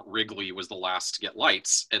 Wrigley was the last to get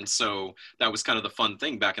lights, and so that was kind of the fun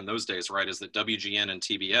thing back in those days, right? Is that WGN and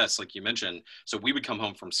TBS, like you mentioned, so we would come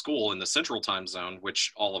home from school in the Central Time Zone,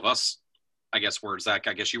 which all of us, I guess, were, Zach,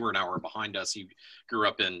 I guess you were an hour behind us. You grew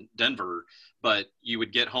up in Denver, but you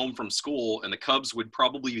would get home from school, and the Cubs would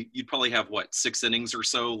you'd probably have 6 innings or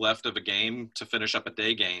so left of a game to finish up a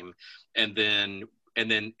day game, and then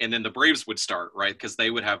the Braves would start, right? Because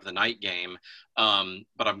they would have the night game.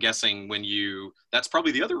 But I'm guessing that's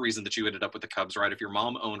probably the other reason that you ended up with the Cubs, right? If your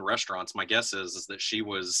mom owned restaurants, my guess is that she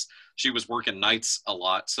was working nights a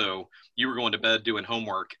lot. So you were going to bed doing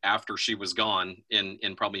homework after she was gone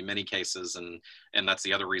in probably many cases. And that's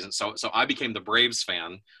the other reason. So I became the Braves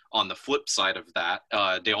fan on the flip side of that.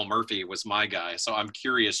 Dale Murphy was my guy. So I'm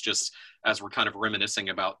curious, just as we're kind of reminiscing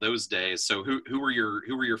about those days. So who were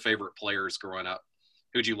your favorite players growing up?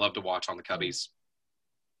 Who'd you love to watch on the Cubbies?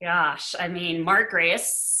 Gosh, I mean, Mark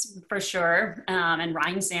Grace for sure, and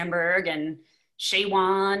Ryan Sandberg and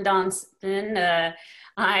Shawan Johnson.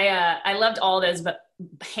 I loved all those, but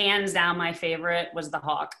hands down, my favorite was the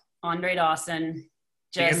Hawk, Andre Dawson.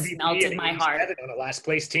 Just melted my heart. On a last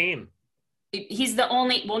place team. He's the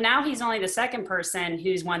only. Well, now he's only the second person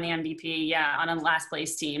who's won the MVP. Yeah, on a last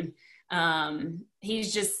place team.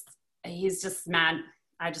 He's just mad.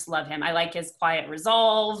 I just love him. I like his quiet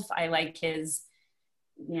resolve. I like his,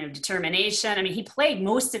 determination. I mean, he played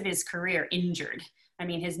most of his career injured. I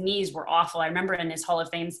mean, his knees were awful. I remember in his Hall of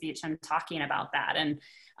Fame speech, him talking about that. And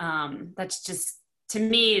that's just, to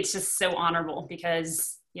me, it's just so honorable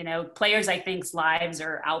because, players, I think's lives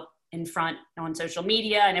are out in front on social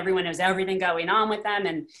media and everyone knows everything going on with them.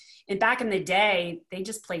 And back in the day, they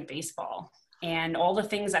just played baseball, and all the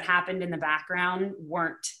things that happened in the background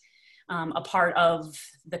weren't a part of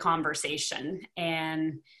the conversation.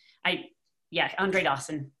 And Andre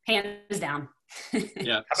Dawson, hands down.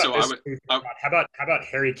 Yeah. How about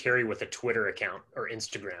Harry Carey with a Twitter account or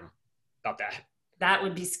Instagram? About that. That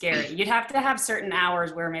would be scary. You'd have to have certain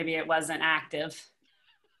hours where maybe it wasn't active.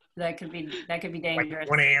 That could be dangerous. Like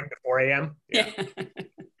 1 a.m. to 4 a.m. Yeah.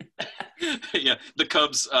 Yeah. The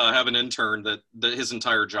Cubs have an intern that his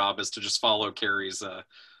entire job is to just follow Carey's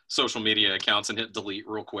social media accounts and hit delete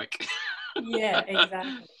real quick. Yeah,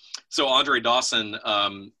 exactly. So Andre Dawson,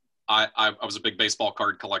 I was a big baseball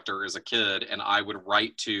card collector as a kid, and I would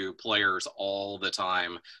write to players all the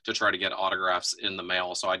time to try to get autographs in the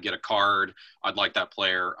mail. So I'd get a card, I'd like that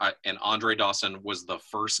player, and Andre Dawson was the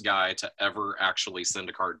first guy to ever actually send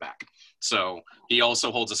a card back. So he also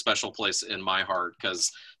holds a special place in my heart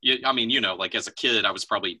because, like as a kid, I was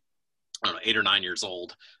probably, 8 or 9 years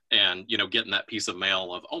old, and getting that piece of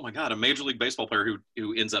mail of, oh my God, a Major League Baseball player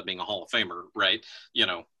who ends up being a Hall of Famer, right?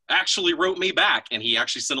 Actually wrote me back, and he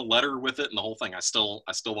actually sent a letter with it and the whole thing. I still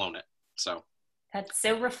own it. So that's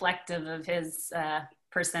so reflective of his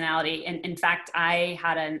personality. And in fact, I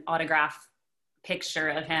had an autograph picture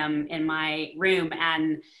of him in my room,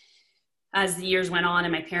 and as the years went on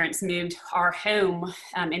and my parents moved, our home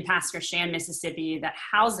in Pasquo-Shan, Mississippi, that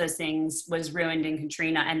housed those things was ruined in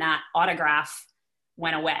Katrina, and that autograph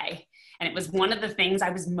went away. And it was one of the things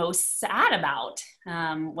I was most sad about,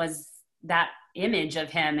 was that image of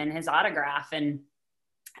him and his autograph. And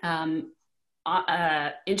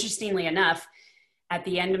interestingly enough, at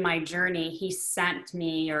the end of my journey, he sent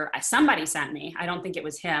me, or somebody sent me, I don't think it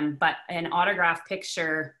was him, but an autograph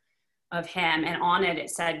picture of him. And on it, it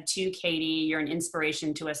said, "To Katie, you're an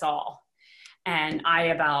inspiration to us all." And I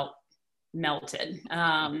about melted.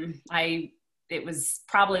 It was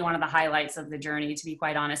probably one of the highlights of the journey, to be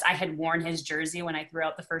quite honest. I had worn his jersey when I threw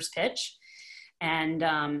out the first pitch. And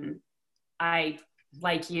I,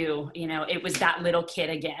 like you, it was that little kid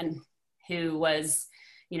again who was,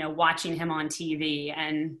 watching him on TV,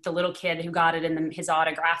 and the little kid who got it in his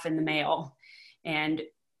autograph in the mail and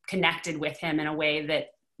connected with him in a way that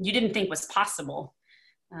you didn't think was possible,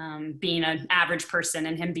 being an average person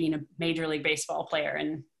and him being a Major League Baseball player.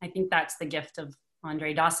 And I think that's the gift of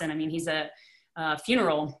Andre Dawson. I mean, he's a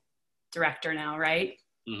funeral director now, right?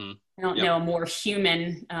 Mm-hmm. I don't know a more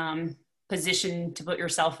human position to put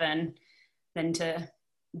yourself in than to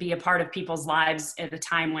be a part of people's lives at a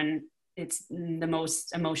time when it's the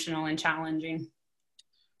most emotional and challenging.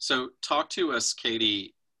 So talk to us,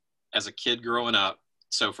 Katie, as a kid growing up.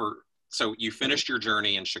 So you finished your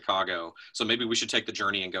journey in Chicago. So maybe we should take the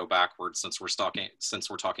journey and go backwards since we're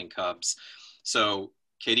talking Cubs. So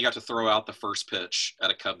Katie got to throw out the first pitch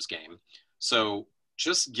at a Cubs game. So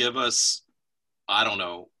just give us, I don't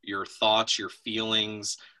know, your thoughts, your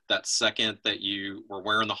feelings, that second that you were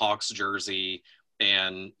wearing the Hawks jersey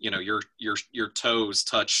and, your toes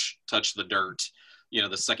touch the dirt,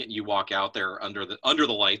 the second you walk out there under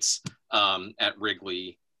the lights at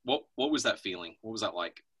Wrigley. What was that feeling? What was that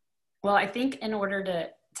like? Well, I think in order to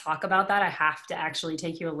talk about that, I have to actually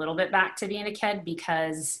take you a little bit back to being a kid,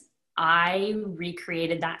 because I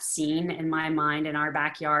recreated that scene in my mind in our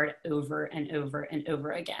backyard over and over and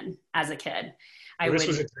over again as a kid. This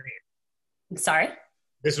was a dream. Sorry?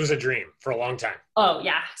 This was a dream for a long time. Oh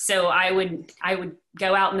yeah. So I would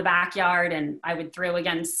go out in the backyard and I would throw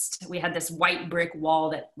against, we had this white brick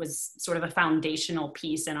wall that was sort of a foundational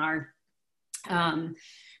piece in our,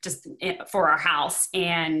 for our house.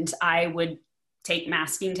 And I would take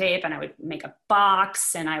masking tape and I would make a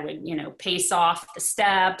box and I would, pace off the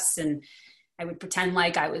steps, and I would pretend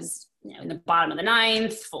like I was, in the bottom of the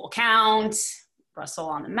ninth, full count, Russell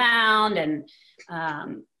on the mound, and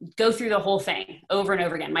go through the whole thing over and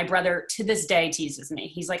over again. My brother to this day teases me.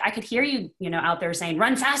 He's like, "I could hear you, out there saying,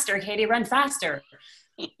 'Run faster, Katie, run faster.'"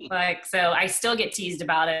 So I still get teased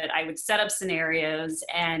about it. I would set up scenarios.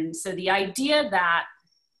 And so the idea that,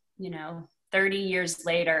 30 years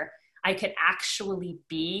later, I could actually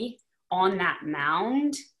be on that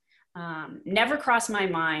mound, never crossed my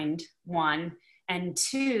mind, one, and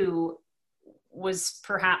two, was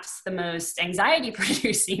perhaps the most anxiety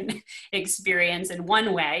producing experience in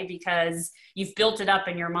one way, because you've built it up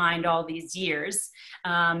in your mind all these years.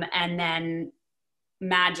 And then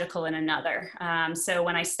magical in another. So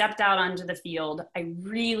when I stepped out onto the field, I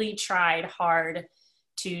really tried hard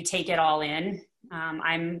to take it all in.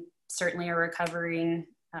 I'm certainly a recovering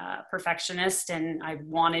perfectionist, and I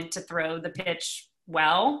wanted to throw the pitch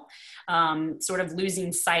well, sort of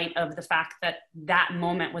losing sight of the fact that that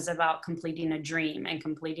moment was about completing a dream and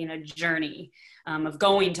completing a journey of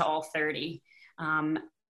going to all 30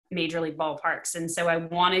 major league ballparks. And so I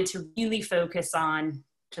wanted to really focus on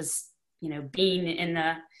just, being in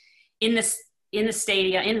the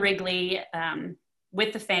stadium, in Wrigley,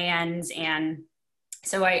 with the fans. And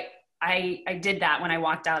so I did that when I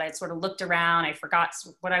walked out. I sort of looked around, I forgot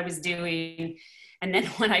what I was doing. And then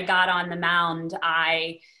when I got on the mound,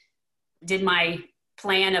 I did my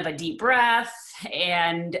plan of a deep breath.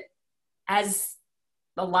 And as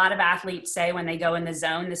a lot of athletes say when they go in the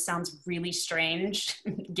zone, this sounds really strange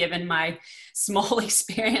given my small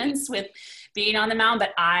experience with being on the mound,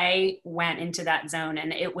 but I went into that zone,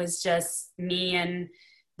 and it was just me and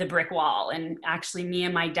the brick wall, and actually me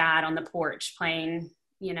and my dad on the porch playing,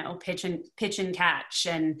 pitch and catch,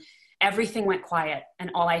 and everything went quiet,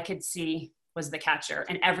 and all I could see was the catcher,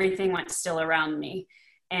 and everything went still around me.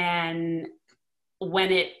 And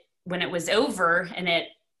when it was over, and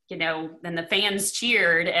then the fans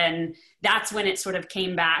cheered, and that's when it sort of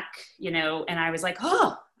came back, and I was like,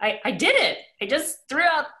 oh, I did it. I just threw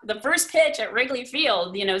out the first pitch at Wrigley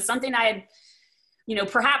Field, something I had,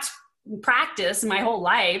 perhaps practiced my whole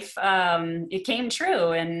life. It came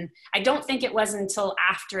true. And I don't think it was until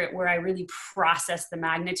after it where I really processed the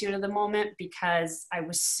magnitude of the moment, because I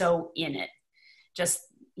was so in it, just,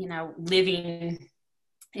 living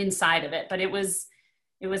inside of it. But it was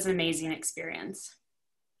an amazing experience.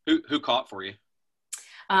 Who caught for you?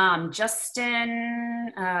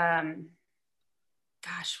 Justin,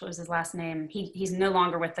 what was his last name? He's no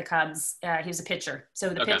longer with the Cubs. He was a pitcher. So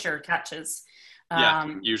the pitcher catches.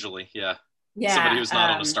 Usually. Yeah. Yeah. Somebody who's not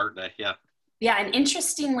on a start day. Yeah. Yeah. And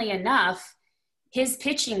interestingly enough, his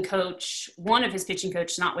pitching coach, one of his pitching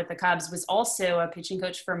coaches, not with the Cubs, was also a pitching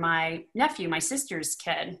coach for my nephew, my sister's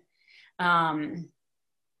kid. And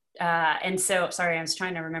so, sorry, I was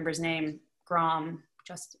trying to remember his name. Grom,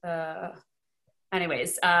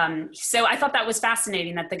 anyways. So I thought that was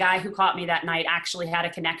fascinating that the guy who caught me that night actually had a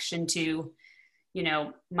connection to,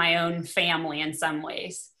 my own family in some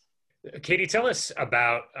ways. Katie, tell us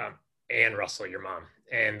about Ann Russell, your mom,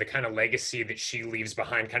 and the kind of legacy that she leaves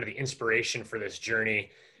behind, kind of the inspiration for this journey.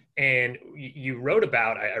 And you wrote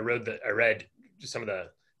about, I read some of the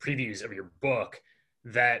previews of your book,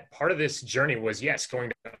 that part of this journey was, yes,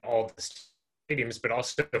 going to all the stadiums, but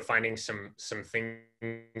also finding some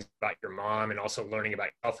things about your mom and also learning about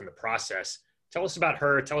yourself in the process. Tell us about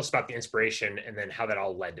her, tell us about the inspiration, and then how that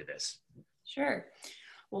all led to this. Sure.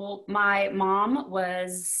 Well, my mom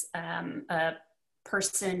was a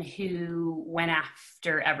person who went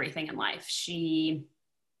after everything in life. She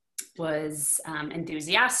was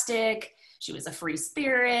enthusiastic. She was a free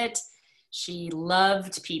spirit. She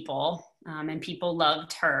loved people, and people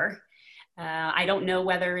loved her. I don't know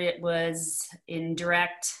whether it was in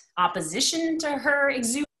direct opposition to her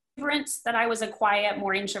exuberance that I was a quiet,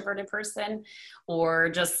 more introverted person, or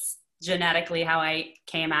just genetically how I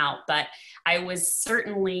came out. But I was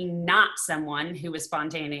certainly not someone who was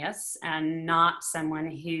spontaneous, and not someone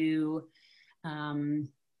who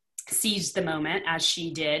seized the moment as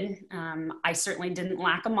she did. I certainly didn't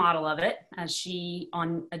lack a model of it, as she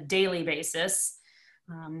on a daily basis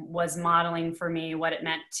was modeling for me what it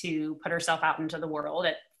meant to put herself out into the world.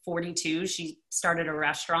 At 42, she started a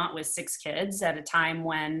restaurant with 6 kids at a time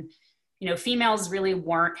when, females really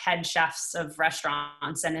weren't head chefs of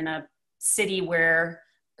restaurants. And in a city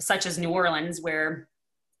such as New Orleans, where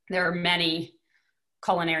there are many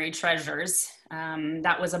culinary treasures,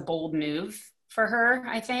 that was a bold move for her,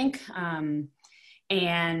 I think.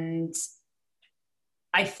 And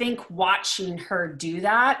I think watching her do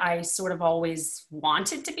that, I sort of always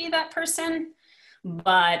wanted to be that person,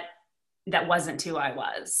 but that wasn't who I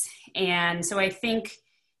was. And so I think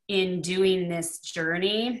in doing this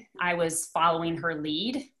journey, I was following her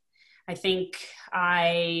lead. I think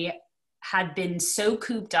I had been so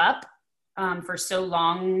cooped up for so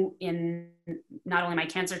long in not only my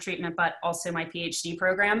cancer treatment, but also my PhD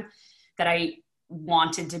program, that I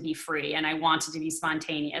wanted to be free, and I wanted to be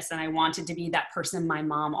spontaneous, and I wanted to be that person my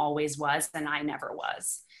mom always was and I never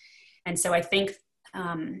was. And so I think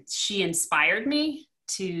she inspired me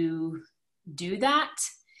to do that.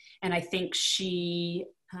 And I think she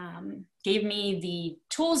gave me the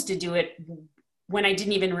tools to do it when I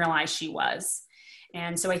didn't even realize she was.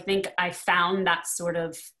 And so I think I found that sort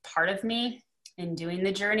of part of me in doing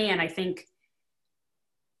the journey. And I think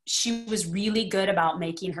she was really good about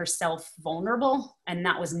making herself vulnerable. And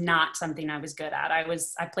that was not something I was good at.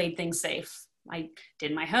 I played things safe. I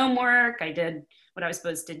did my homework. I did what I was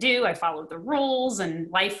supposed to do. I followed the rules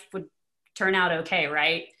and life would turn out okay,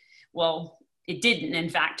 right? Well, it didn't in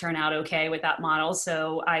fact turn out okay with that model.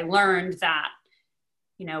 So I learned that,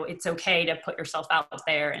 you know, it's okay to put yourself out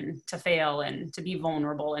there and to fail and to be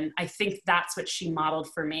vulnerable. And I think that's what she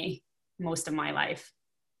modeled for me most of my life.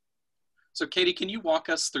 So Katie, can you walk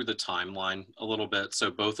us through the timeline a little bit? So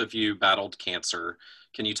both of you battled cancer.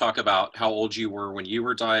 Can you talk about how old you were when you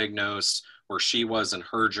were diagnosed, where she was in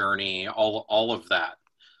her journey, all of that,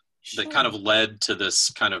 Sure. that kind of led to this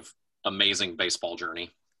kind of amazing baseball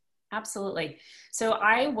journey? Absolutely. So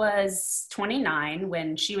I was 29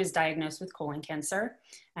 when she was diagnosed with colon cancer,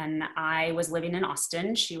 and I was living in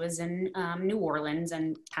Austin. She was in New Orleans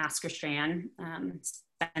and Pascagoula,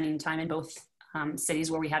 spending time in both cities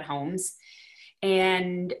where we had homes.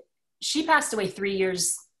 And she passed away 3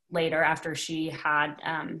 years later after she had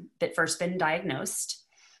first been diagnosed.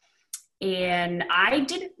 And I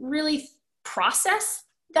didn't really process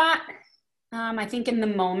that, I think, in the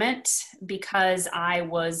moment, because I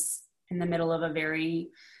was in the middle of a very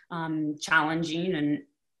challenging and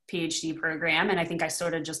PhD program. And I think I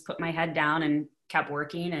sort of just put my head down and kept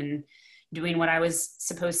working and doing what I was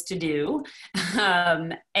supposed to do.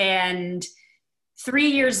 And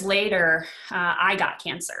 3 years later, I got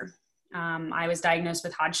cancer. I was diagnosed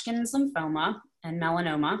with Hodgkin's lymphoma and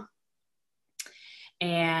melanoma.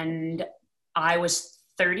 And I was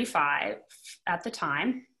 35 at the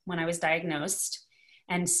time when I was diagnosed.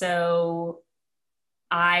 And so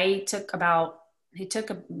it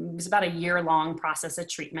was about a year-long process of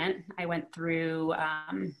treatment. I went through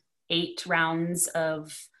 8 rounds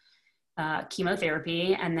of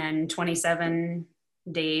chemotherapy and then 27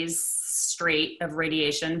 days straight of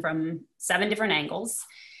radiation from 7 different angles.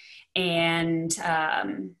 And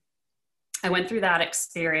I went through that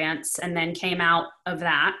experience and then came out of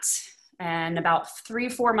that. And about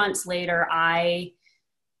 3-4 months later, I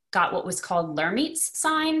got what was called Lhermitte's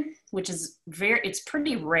sign, which is it's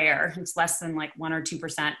pretty rare. It's less than like 1 or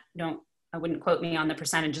 2%. I wouldn't quote me on the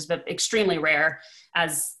percentages, but extremely rare,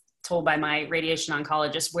 as told by my radiation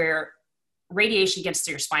oncologist, where radiation gets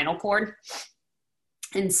to your spinal cord.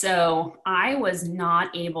 And so I was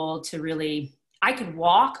not able to I could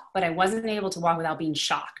walk, but I wasn't able to walk without being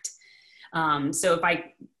shocked. So if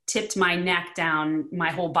I tipped my neck down,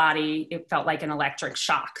 my whole body, it felt like an electric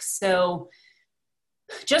shock. So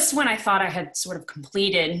just when I thought I had sort of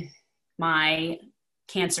completed my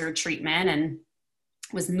cancer treatment and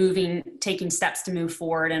was taking steps to move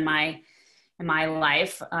forward in my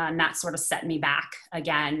life, that sort of set me back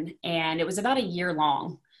again. And it was about a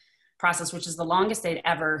year-long process, which is the longest they'd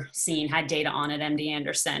ever had data on at MD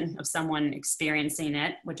Anderson of someone experiencing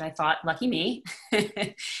it, which I thought, lucky me.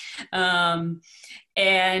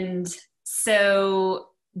 And so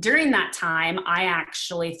during that time, I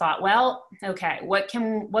actually thought, well, okay, what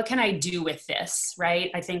can I do with this, right?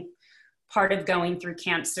 I think part of going through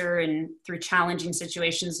cancer and through challenging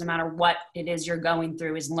situations, no matter what it is you're going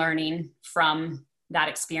through, is learning from that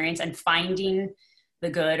experience and finding the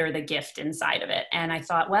good or the gift inside of it. And I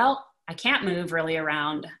thought, well, I can't move really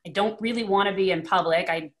around. I don't really want to be in public.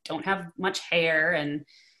 I don't have much hair and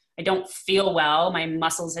I don't feel well. My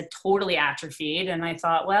muscles had totally atrophied. And I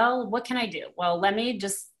thought, well, what can I do? Well, let me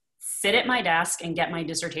just sit at my desk and get my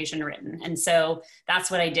dissertation written. And so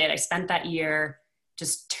that's what I did. I spent that year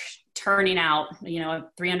just turning out, a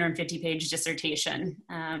 350-page dissertation.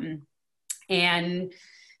 And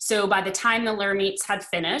so by the time the Lhermitte's had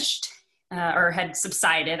finished, or had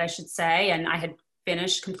subsided, I should say, and I had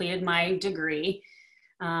completed my degree,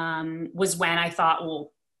 was when I thought,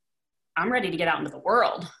 well, I'm ready to get out into the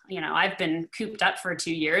world. I've been cooped up for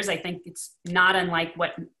 2 years. I think it's not unlike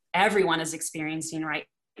what everyone is experiencing right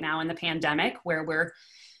now in the pandemic, where we're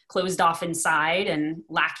closed off inside and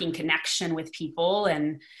lacking connection with people.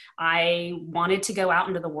 And I wanted to go out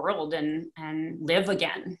into the world and live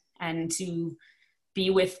again, and to be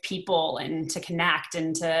with people and to connect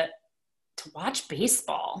and to watch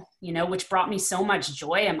baseball, which brought me so much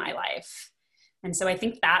joy in my life. And so I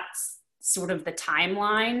think that's sort of the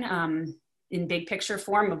timeline in big picture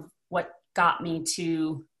form of what got me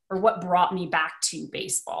to, or what brought me back to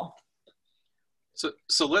baseball.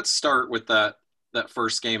 So let's start with that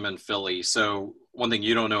first game in Philly. So one thing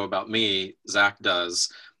you don't know about me, Zach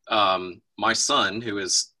does. My son, who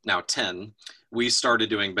is now 10, we started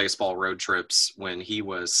doing baseball road trips when he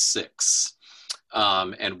was 6.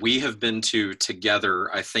 And we have been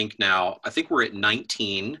together, I think we're at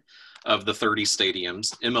 19 of the 30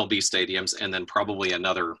 stadiums, MLB stadiums, and then probably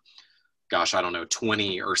another gosh, I don't know,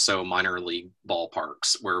 20 or so minor league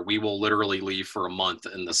ballparks where we will literally leave for a month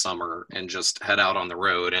in the summer and just head out on the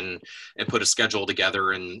road and put a schedule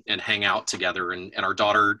together and hang out together. And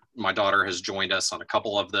my daughter has joined us on a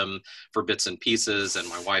couple of them for bits and pieces, and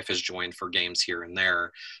my wife has joined for games here and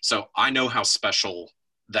there. So I know how special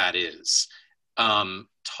that is.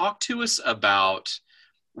 Talk to us about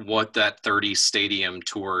what that 30 stadium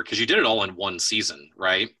tour, because you did it all in one season,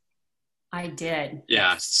 right? I did.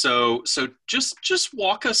 Yeah. So just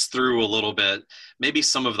walk us through a little bit, maybe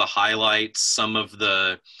some of the highlights, some of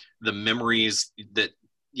the memories that,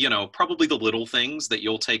 probably the little things that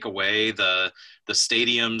you'll take away, the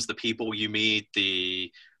stadiums, the people you meet, the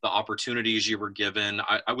opportunities you were given.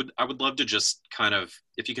 I would love to just kind of,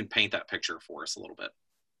 if you can paint that picture for us a little bit.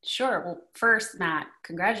 Sure. Well, first, Matt,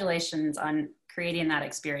 congratulations on creating that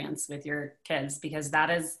experience with your kids, because that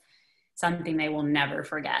is something they will never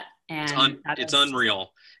forget. And it's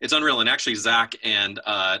unreal. It's unreal. And actually, Zach and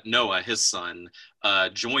Noah, his son,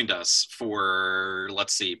 joined us for,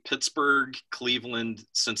 let's see, Pittsburgh, Cleveland,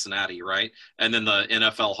 Cincinnati, right? And then the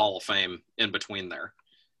NFL Hall of Fame in between there.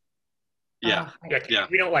 Yeah. Yeah.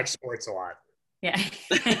 We don't like sports a lot. Yeah.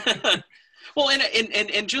 Well,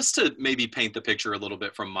 and just to maybe paint the picture a little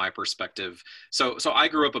bit from my perspective. So I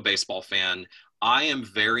grew up a baseball fan. I am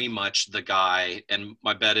very much the guy, and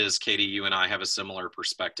my bet is, Katie, you and I have a similar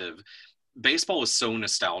perspective. Baseball is so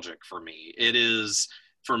nostalgic for me. It is,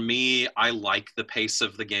 for me, I like the pace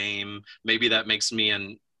of the game. Maybe that makes me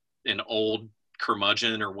an old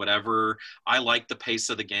curmudgeon or whatever. I like the pace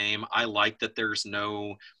of the game. I like that there's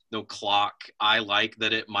no clock. I like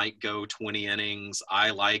that it might go 20 innings. I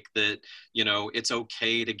like that, it's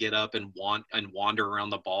okay to get up and wander around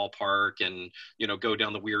the ballpark and, go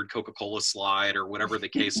down the weird Coca-Cola slide or whatever the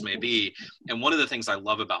case may be. And one of the things I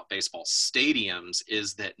love about baseball stadiums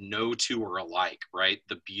is that no two are alike, right?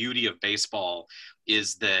 The beauty of baseball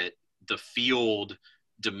is that the field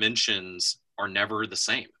dimensions are never the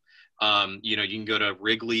same. You can go to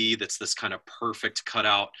Wrigley, that's this kind of perfect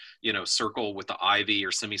cutout, circle with the ivy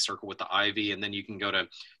or semicircle with the ivy. And then you can go to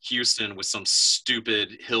Houston with some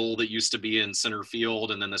stupid hill that used to be in center field.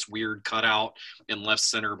 And then this weird cutout in left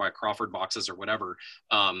center by Crawford boxes or whatever.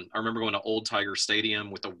 I remember going to Old Tiger Stadium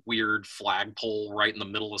with a weird flagpole right in the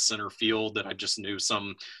middle of center field that I just knew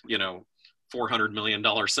some, $400 million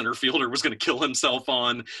center fielder was going to kill himself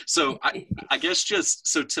on. So I guess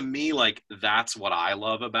so to me, like, that's what I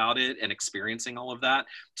love about it and experiencing all of that.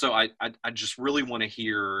 So I just really want to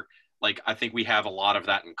hear, like, I think we have a lot of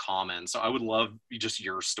that in common. So I would love just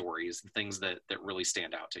your stories, the things that really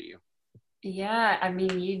stand out to you. Yeah. I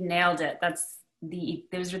mean, you nailed it.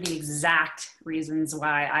 Those are the exact reasons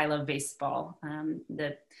why I love baseball.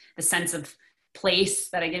 The sense of place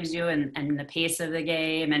that it gives you and the pace of the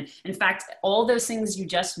game. And in fact, all those things you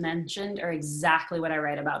just mentioned are exactly what I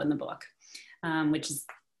write about in the book, which is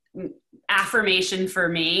affirmation for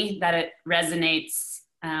me that it resonates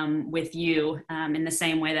with you in the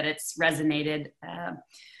same way that it's resonated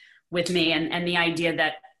with me. And the idea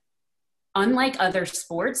that, unlike other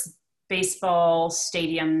sports, baseball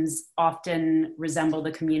stadiums often resemble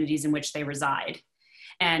the communities in which they reside.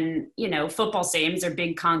 And, football stadiums are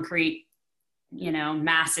big concrete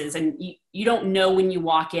masses, and you don't know when you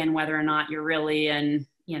walk in whether or not you're really in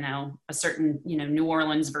a certain New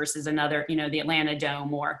Orleans versus another, the Atlanta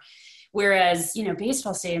Dome, whereas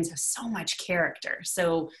baseball stadiums have so much character.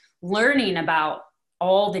 So learning about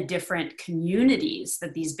all the different communities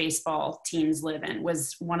that these baseball teams live in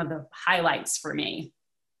was one of the highlights for me,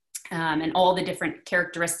 and all the different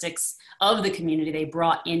characteristics of the community they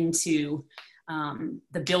brought into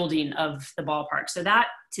the building of the ballpark. So that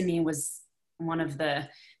to me was one of the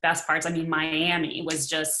best parts. I mean, Miami was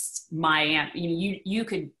just Miami. You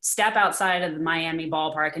could step outside of the Miami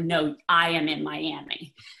ballpark and know I am in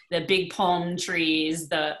Miami. The big palm trees,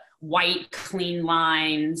 the white clean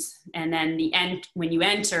lines, and then when you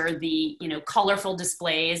enter the colorful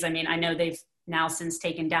displays. I mean, I know they've now since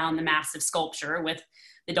taken down the massive sculpture with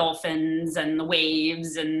the dolphins and the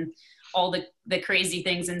waves and all the crazy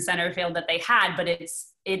things in center field that they had, but it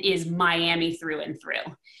is Miami through and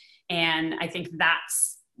through. And I think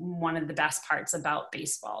that's one of the best parts about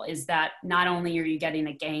baseball, is that not only are you getting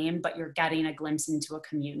a game, but you're getting a glimpse into a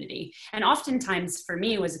community. And oftentimes for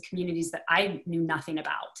me, it was communities that I knew nothing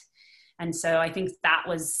about. And so I think that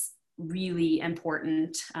was really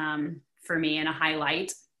important for me and a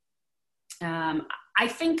highlight. I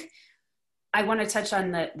think I want to touch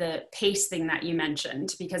on the pace thing that you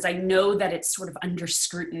mentioned, because I know that it's sort of under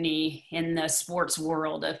scrutiny in the sports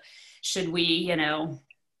world of, should we,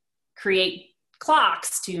 create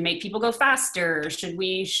clocks to make people go faster? Should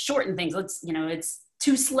we shorten things? It's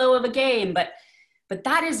too slow of a game, but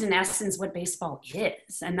that is in essence what baseball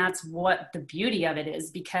is. And that's what the beauty of it is,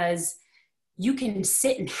 because you can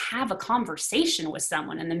sit and have a conversation with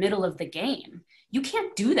someone in the middle of the game. You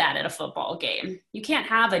can't do that at a football game. You can't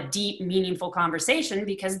have a deep, meaningful conversation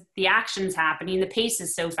because the action's happening, the pace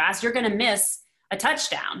is so fast, you're going to miss a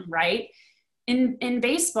touchdown, right? In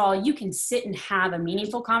baseball, you can sit and have a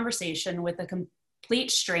meaningful conversation with a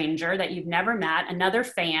complete stranger that you've never met, another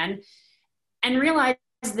fan, and realize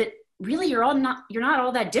that really you're not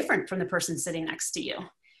all that different from the person sitting next to you.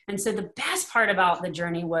 And so the best part about the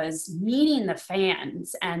journey was meeting the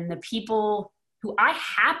fans and the people who I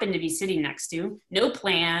happened to be sitting next to. No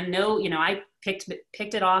plan, no, I picked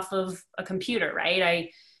it off of a computer, right? I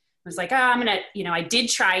was like, I did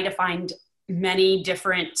try to find many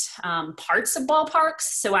different parts of ballparks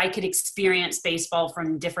so I could experience baseball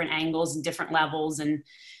from different angles and different levels and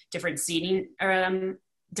different seating,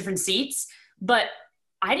 different seats. But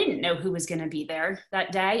I didn't know who was going to be there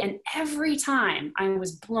that day. And every time I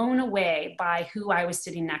was blown away by who I was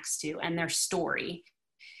sitting next to and their story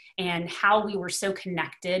and how we were so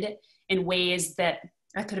connected in ways that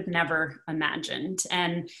I could have never imagined.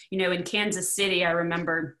 And, in Kansas City, I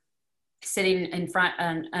remember sitting in front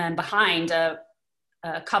and behind a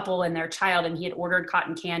couple and their child, and he had ordered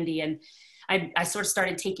cotton candy. And I sort of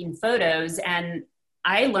started taking photos, and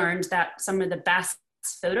I learned that some of the best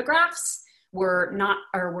photographs were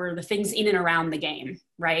the things in and around the game,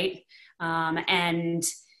 right? And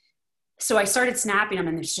so I started snapping them,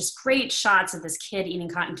 and there's just great shots of this kid eating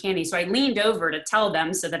cotton candy. So I leaned over to tell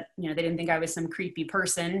them so that, they didn't think I was some creepy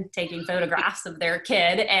person taking photographs of their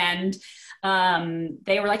kid. And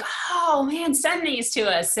they were like, oh man, send these to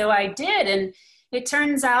us. So I did. And it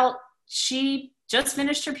turns out she just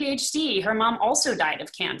finished her PhD. Her mom also died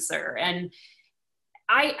of cancer. And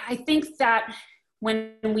I think that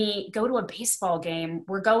when we go to a baseball game,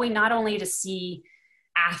 we're going not only to see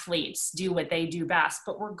athletes do what they do best,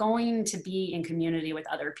 but we're going to be in community with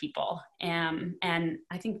other people. And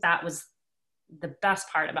I think that was the best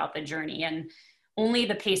part about the journey. And only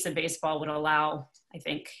the pace of baseball would allow, I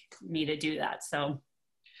think, me to do that. So,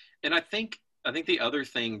 and I think the other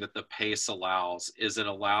thing that the pace allows is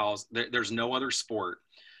there's no other sport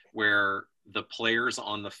where the players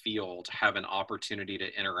on the field have an opportunity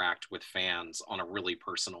to interact with fans on a really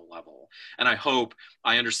personal level. And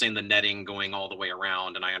I understand the netting going all the way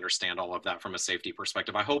around, and I understand all of that from a safety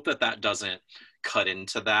perspective. I hope that doesn't cut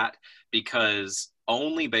into that, because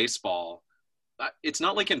only baseball, it's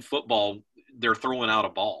not like in football, they're throwing out a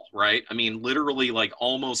ball, right? I mean, literally like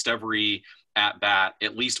almost every at bat,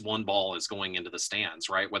 at least one ball is going into the stands,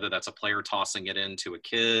 right? Whether that's a player tossing it into a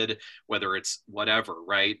kid, whether it's whatever,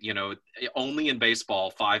 right? Only in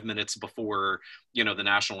baseball, 5 minutes before, the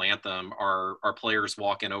national anthem, are players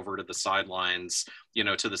walking over to the sidelines,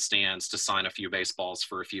 to the stands to sign a few baseballs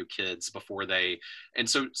for a few kids before and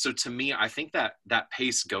so to me, I think that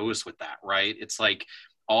pace goes with that, right? It's like,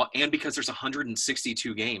 and because there's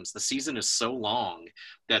 162 games, the season is so long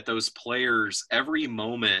that those players, every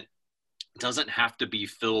moment doesn't have to be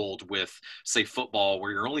filled with, say, football,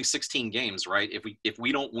 where you're only 16 games, right? If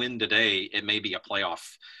we don't win today, it may be a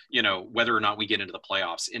playoff, whether or not we get into the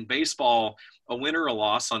playoffs. In baseball, a win or a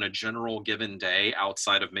loss on a general given day,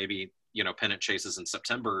 outside of maybe, pennant chases in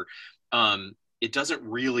September, it doesn't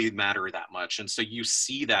really matter that much. And so you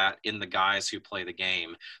see that in the guys who play the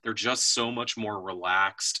game. They're just so much more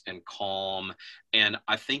relaxed and calm. And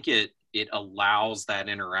I think it allows that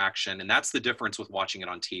interaction. And that's the difference with watching it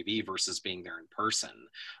on TV versus being there in person.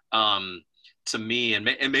 To me, and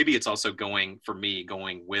maybe it's also going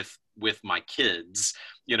with my kids,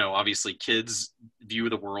 obviously kids view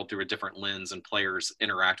the world through a different lens, and players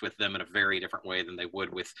interact with them in a very different way than they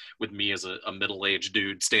would with me as a middle-aged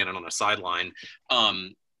dude standing on a sideline.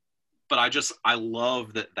 But I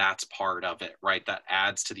love that that's part of it, right? That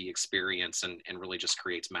adds to the experience and really just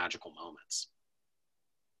creates magical moments.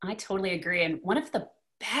 I totally agree. And one of the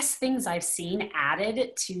best things I've seen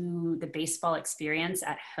added to the baseball experience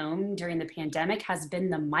at home during the pandemic has been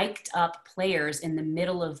the mic'd up players in the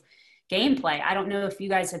middle of gameplay. I don't know if you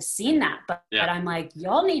guys have seen that, but I'm like,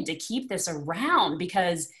 y'all need to keep this around,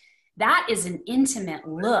 because that is an intimate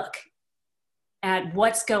look at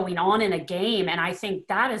what's going on in a game. And I think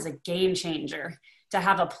that is a game changer, to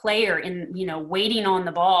have a player waiting on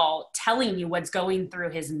the ball, telling you what's going through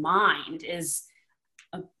his mind is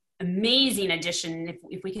amazing addition.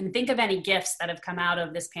 If we can think of any gifts that have come out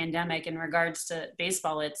of this pandemic in regards to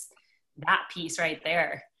baseball, it's that piece right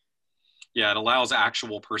there. Yeah, it allows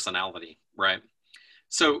actual personality, right?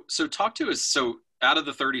 So talk to us. So out of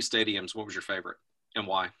the 30 stadiums, what was your favorite and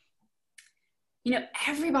why? You know,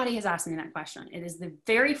 everybody has asked me that question. It is the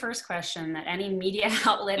very first question that any media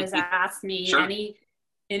outlet has asked me, Sure. any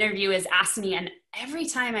interview has asked me. And every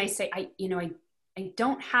time I say, I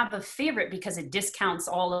don't have a favorite because it discounts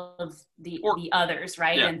all of the others,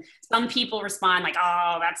 right? Yeah. And some people respond like,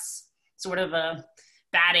 oh, that's sort of a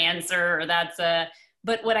bad answer, or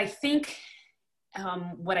but what I think,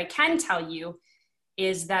 what I can tell you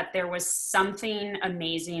is that there was something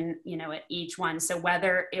amazing, you know, at each one. So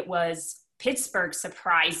whether it was Pittsburgh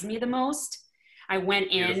surprised me the most. I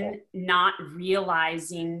went in not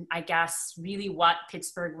realizing, I guess, really what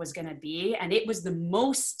Pittsburgh was going to be. And it was the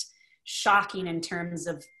most shocking in terms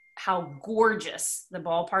of how gorgeous the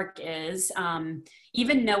ballpark is.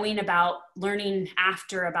 Even learning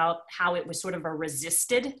after about how it was sort of a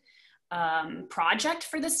resisted project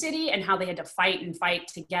for the city and how they had to fight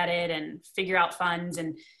to get it and figure out funds.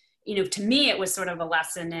 And, you know, to me, it was sort of a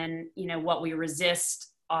lesson in, you know, what we resist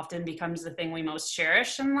often becomes the thing we most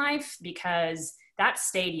cherish in life, because that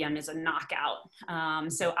stadium is a knockout.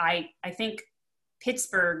 So I think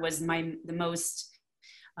Pittsburgh was the most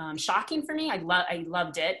shocking for me. I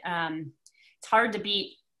loved it. It's hard to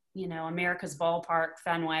beat, you know, America's ballpark,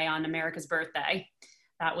 Fenway, on America's birthday.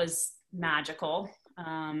 That was magical.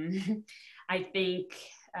 I think,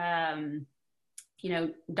 you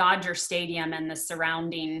know, Dodger Stadium and the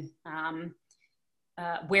surrounding,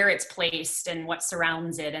 where it's placed and what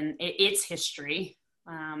surrounds it and its history,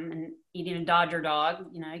 and eating a Dodger dog,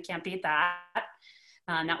 you know, you can't beat that.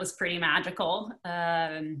 That was pretty magical.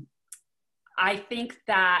 I think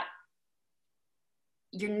that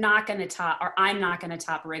you're not going to top, or I'm not going to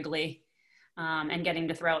top Wrigley, and getting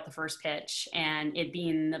to throw out the first pitch and it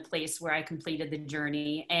being the place where I completed the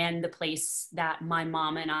journey and the place that my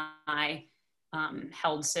mom and I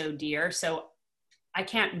held so dear. So I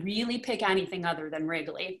can't really pick anything other than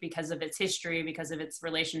Wrigley because of its history, because of its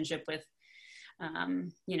relationship with,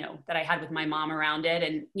 you know, that I had with my mom around it.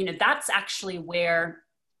 And, you know, that's actually where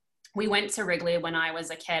we went to Wrigley when I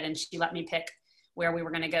was a kid, and she let me pick where we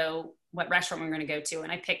were going to go, what restaurant we were going to go to.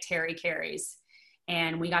 And I picked Harry Caray's,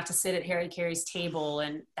 and we got to sit at Harry Caray's table.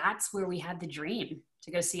 And that's where we had the dream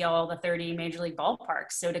to go see all the 30 Major League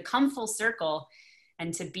ballparks. So to come full circle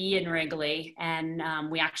and to be in Wrigley, and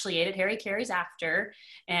we actually ate at Harry Caray's after,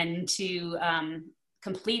 and to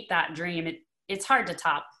complete that dream, it's hard to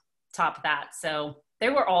top that. So they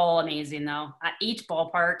were all amazing though. Each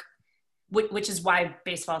ballpark, which is why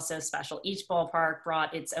baseball is so special. Each ballpark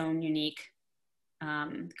brought its own unique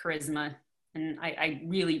charisma. And I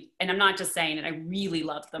really, and I'm not just saying it, I really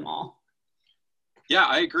loved them all. Yeah,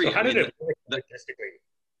 I agree. So how did it work logistically?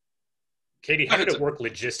 Katie, how did it work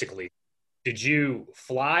logistically? Did you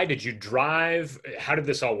fly? Did you drive? How did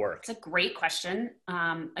this all work? It's a great question.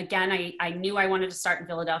 Again, I knew I wanted to start in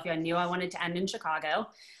Philadelphia. I knew I wanted to end in Chicago.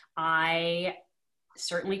 I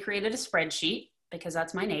certainly created a spreadsheet because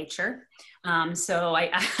that's my nature. So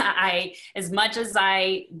I, as much as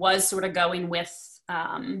I was sort of going with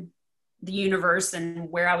the universe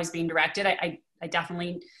and where I was being directed, I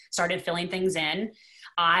definitely started filling things in.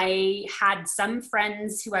 I had some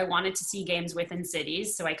friends who I wanted to see games with in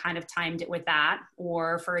cities, so I kind of timed it with that.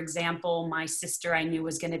 Or, for example, my sister I knew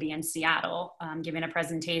was going to be in Seattle giving a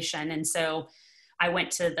presentation, and so I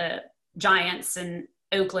went to the Giants and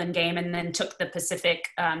Oakland game and then took the Pacific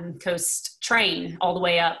Coast train all the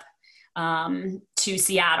way up to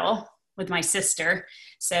Seattle with my sister.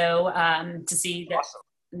 So to see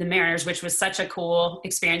the Mariners, which was such a cool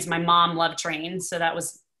experience. My mom loved trains, so that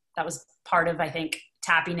was part of, I think,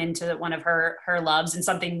 tapping into one of her loves and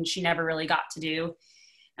something she never really got to do.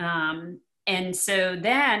 And so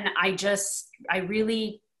then I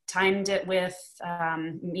really timed it with,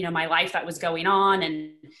 you know, my life that was going on,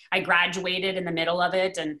 and I graduated in the middle of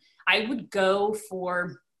it, and I would go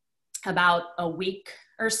for about a week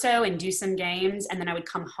or so and do some games, and then I would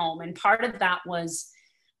come home. And part of that was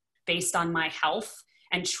based on my health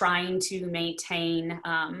and trying to maintain,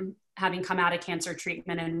 having come out of cancer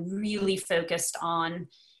treatment and really focused on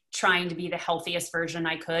trying to be the healthiest version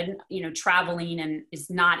I could. You know, traveling and is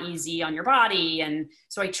not easy on your body. And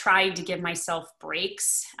so I tried to give myself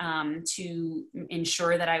breaks to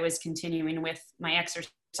ensure that I was continuing with my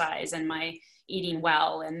exercise and my eating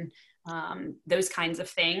well and those kinds of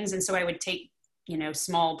things. And so I would take, you know,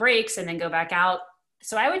 small breaks and then go back out.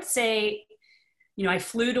 So I would say, you know, I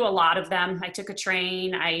flew to a lot of them. I took a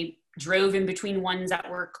train. I drove in between ones that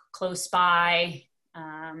were close by.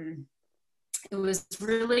 It was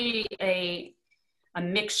really a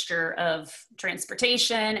mixture of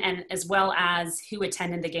transportation and as well as who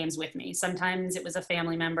attended the games with me. Sometimes it was a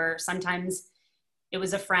family member, sometimes it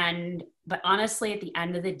was a friend, but honestly, at the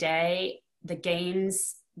end of the day, the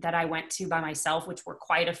games that I went to by myself, which were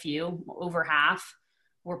quite a few, over half,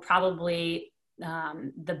 were probably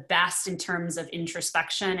the best in terms of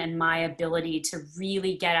introspection and my ability to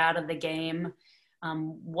really get out of the game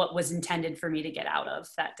what was intended for me to get out of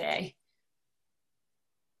that day.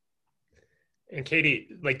 And Katie,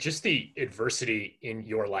 like just the adversity in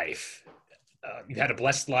your life, you've had a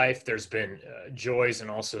blessed life. There's been joys and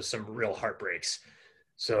also some real heartbreaks.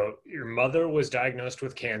 So your mother was diagnosed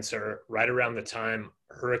with cancer right around the time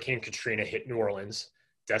Hurricane Katrina hit New Orleans,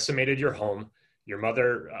 decimated your home. Your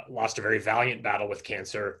mother lost a very valiant battle with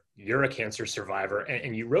cancer. You're a cancer survivor.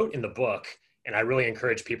 And you wrote in the book, and I really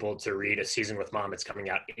encourage people to read A Season with Mom. It's coming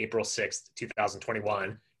out April 6th,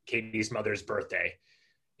 2021, Katie's mother's birthday.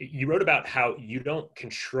 You wrote about how you don't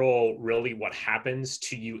control really what happens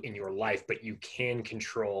to you in your life, but you can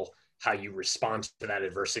control how you respond to that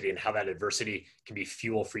adversity and how that adversity can be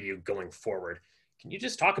fuel for you going forward. Can you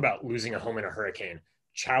just talk about losing a home in a hurricane,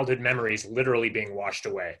 childhood memories literally being washed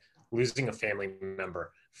away, losing a family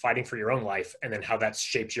member, fighting for your own life, and then how that's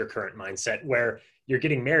shaped your current mindset where you're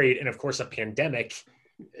getting married and of course a pandemic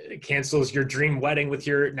cancels your dream wedding with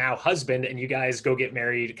your now husband and you guys go get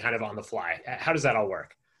married kind of on the fly. How does that all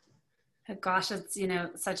work? Gosh, it's,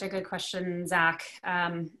 such a good question, Zach,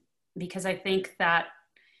 because I think that,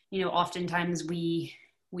 oftentimes we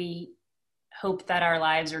hope that our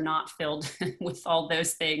lives are not filled with all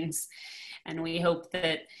those things. And we hope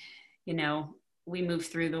that, we move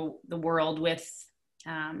through the world with,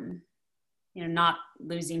 not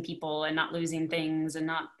losing people and not losing things and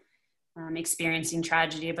not experiencing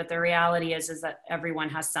tragedy. But the reality is that everyone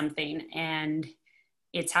has something, and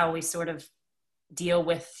it's how we sort of deal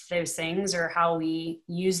with those things or how we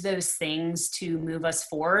use those things to move us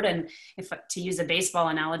forward. And if to use a baseball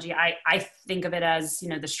analogy, I think of it as, the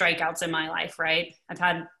strikeouts in my life, right? I've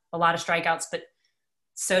had a lot of strikeouts, but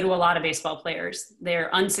so do a lot of baseball players.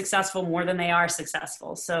 They're unsuccessful more than they are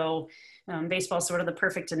successful. So baseball is sort of the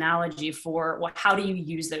perfect analogy for how do you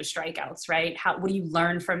use those strikeouts, right? What do you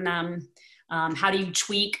learn from them? How do you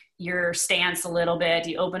tweak your stance a little bit?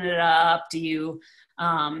 Do you open it up? Do you,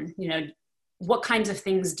 what kinds of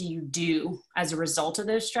things do you do as a result of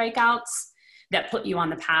those strikeouts that put you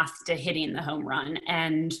on the path to hitting the home run?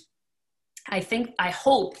 And I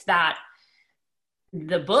hope that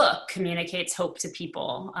the book communicates hope to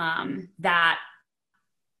people, that,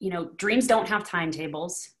 dreams don't have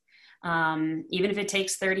timetables. Even if it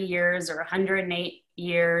takes 30 years or 108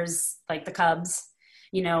 years, like the Cubs,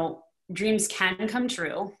 dreams can come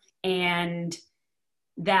true, and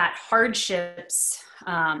that hardships,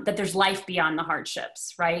 that there's life beyond the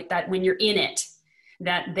hardships, right? That when you're in it,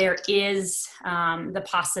 that there is the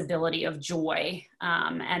possibility of joy,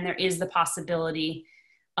 and there is the possibility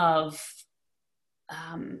of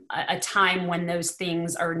a time when those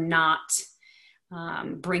things are not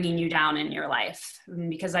bringing you down in your life.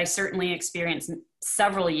 Because I certainly experienced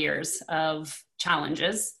several years of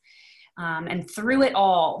challenges, and through it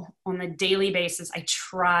all, on a daily basis, I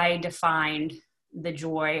tried to find the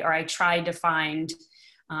joy, or I tried to find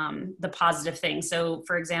the positive thing. So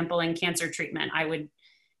for example, in cancer treatment, I would,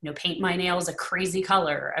 paint my nails a crazy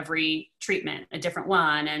color every treatment, a different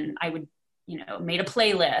one. And I would, made a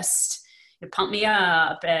playlist to pump me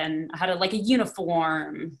up, and I had a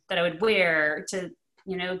uniform that I would wear to,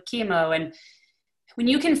 chemo. And when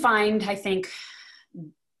you can find, I think,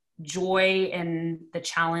 joy in the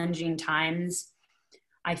challenging times,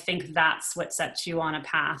 I think that's what sets you on a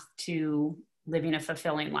path to living a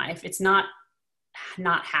fulfilling life. It's not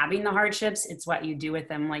having the hardships, it's what you do with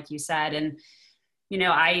them, like you said. And,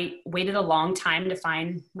 I waited a long time to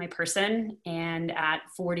find my person. And at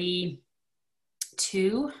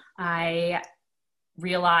 42, I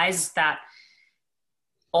realized that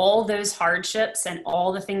all those hardships and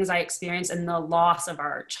all the things I experienced, and the loss of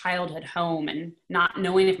our childhood home, and not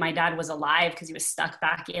knowing if my dad was alive because he was stuck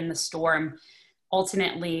back in the storm,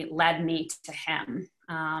 ultimately led me to him.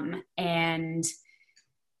 And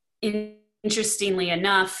interestingly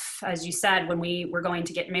enough, as you said, when we were going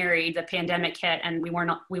to get married, the pandemic hit, and we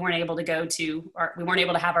weren't able to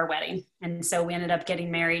have our wedding. And so we ended up getting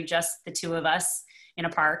married, just the two of us, in a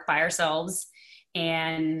park by ourselves.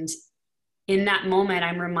 And in that moment,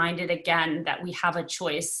 I'm reminded again that we have a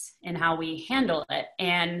choice in how we handle it.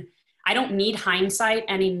 And I don't need hindsight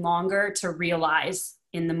any longer to realize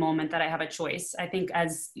in the moment that I have a choice. I think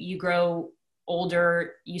as you grow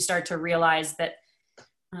older, you start to realize that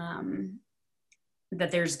that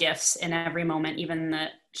there's gifts in every moment, even the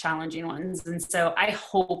challenging ones. And so I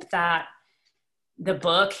hope that the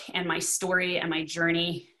book and my story and my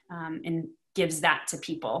journey and gives that to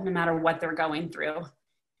people, no matter what they're going through.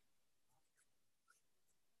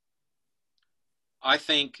 I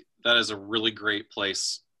think that is a really great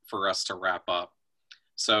place for us to wrap up.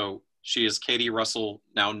 So she is Katie Russell,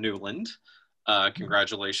 now Newland.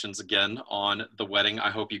 Congratulations again on the wedding. I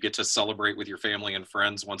hope you get to celebrate with your family and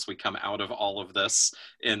friends once we come out of all of this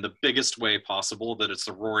in the biggest way possible, that it's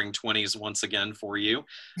the roaring 20s once again for you.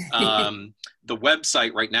 The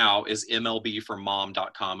website right now is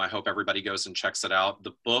mlbformom.com. I hope everybody goes and checks it out.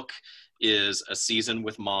 The book is A Season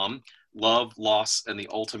with Mom: Love, Loss, and the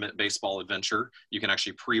Ultimate Baseball Adventure. You can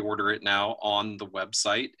actually pre-order it now on the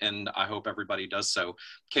website, and I hope everybody does so.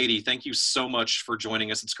 Katie, thank you so much for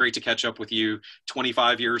joining us. It's great to catch up with you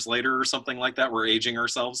 25 years later or something like that. We're aging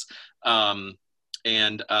ourselves. I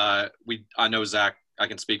know, Zach, I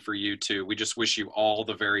can speak for you too. We just wish you all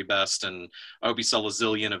the very best, and I hope you sell a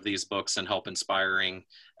zillion of these books and help inspiring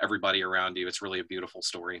everybody around you. It's really a beautiful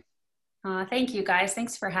story. Thank you, guys.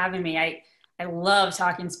 Thanks for having me. I love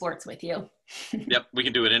talking sports with you. Yep, we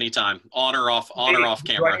can do it anytime, on or off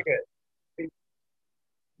camera.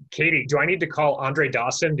 Katie, do I need to call Andre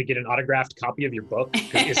Dawson to get an autographed copy of your book?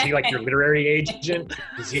 Is he like your literary agent?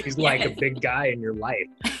 He's like a big guy in your life.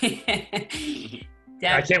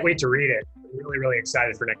 I can't wait to read it. I'm really, really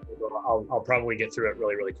excited for next week. I'll probably get through it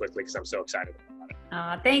really, really quickly because I'm so excited about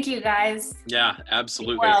it. Thank you, guys. Yeah,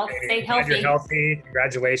 absolutely. Well, stay healthy. Glad you're healthy.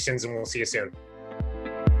 Congratulations, and we'll see you soon.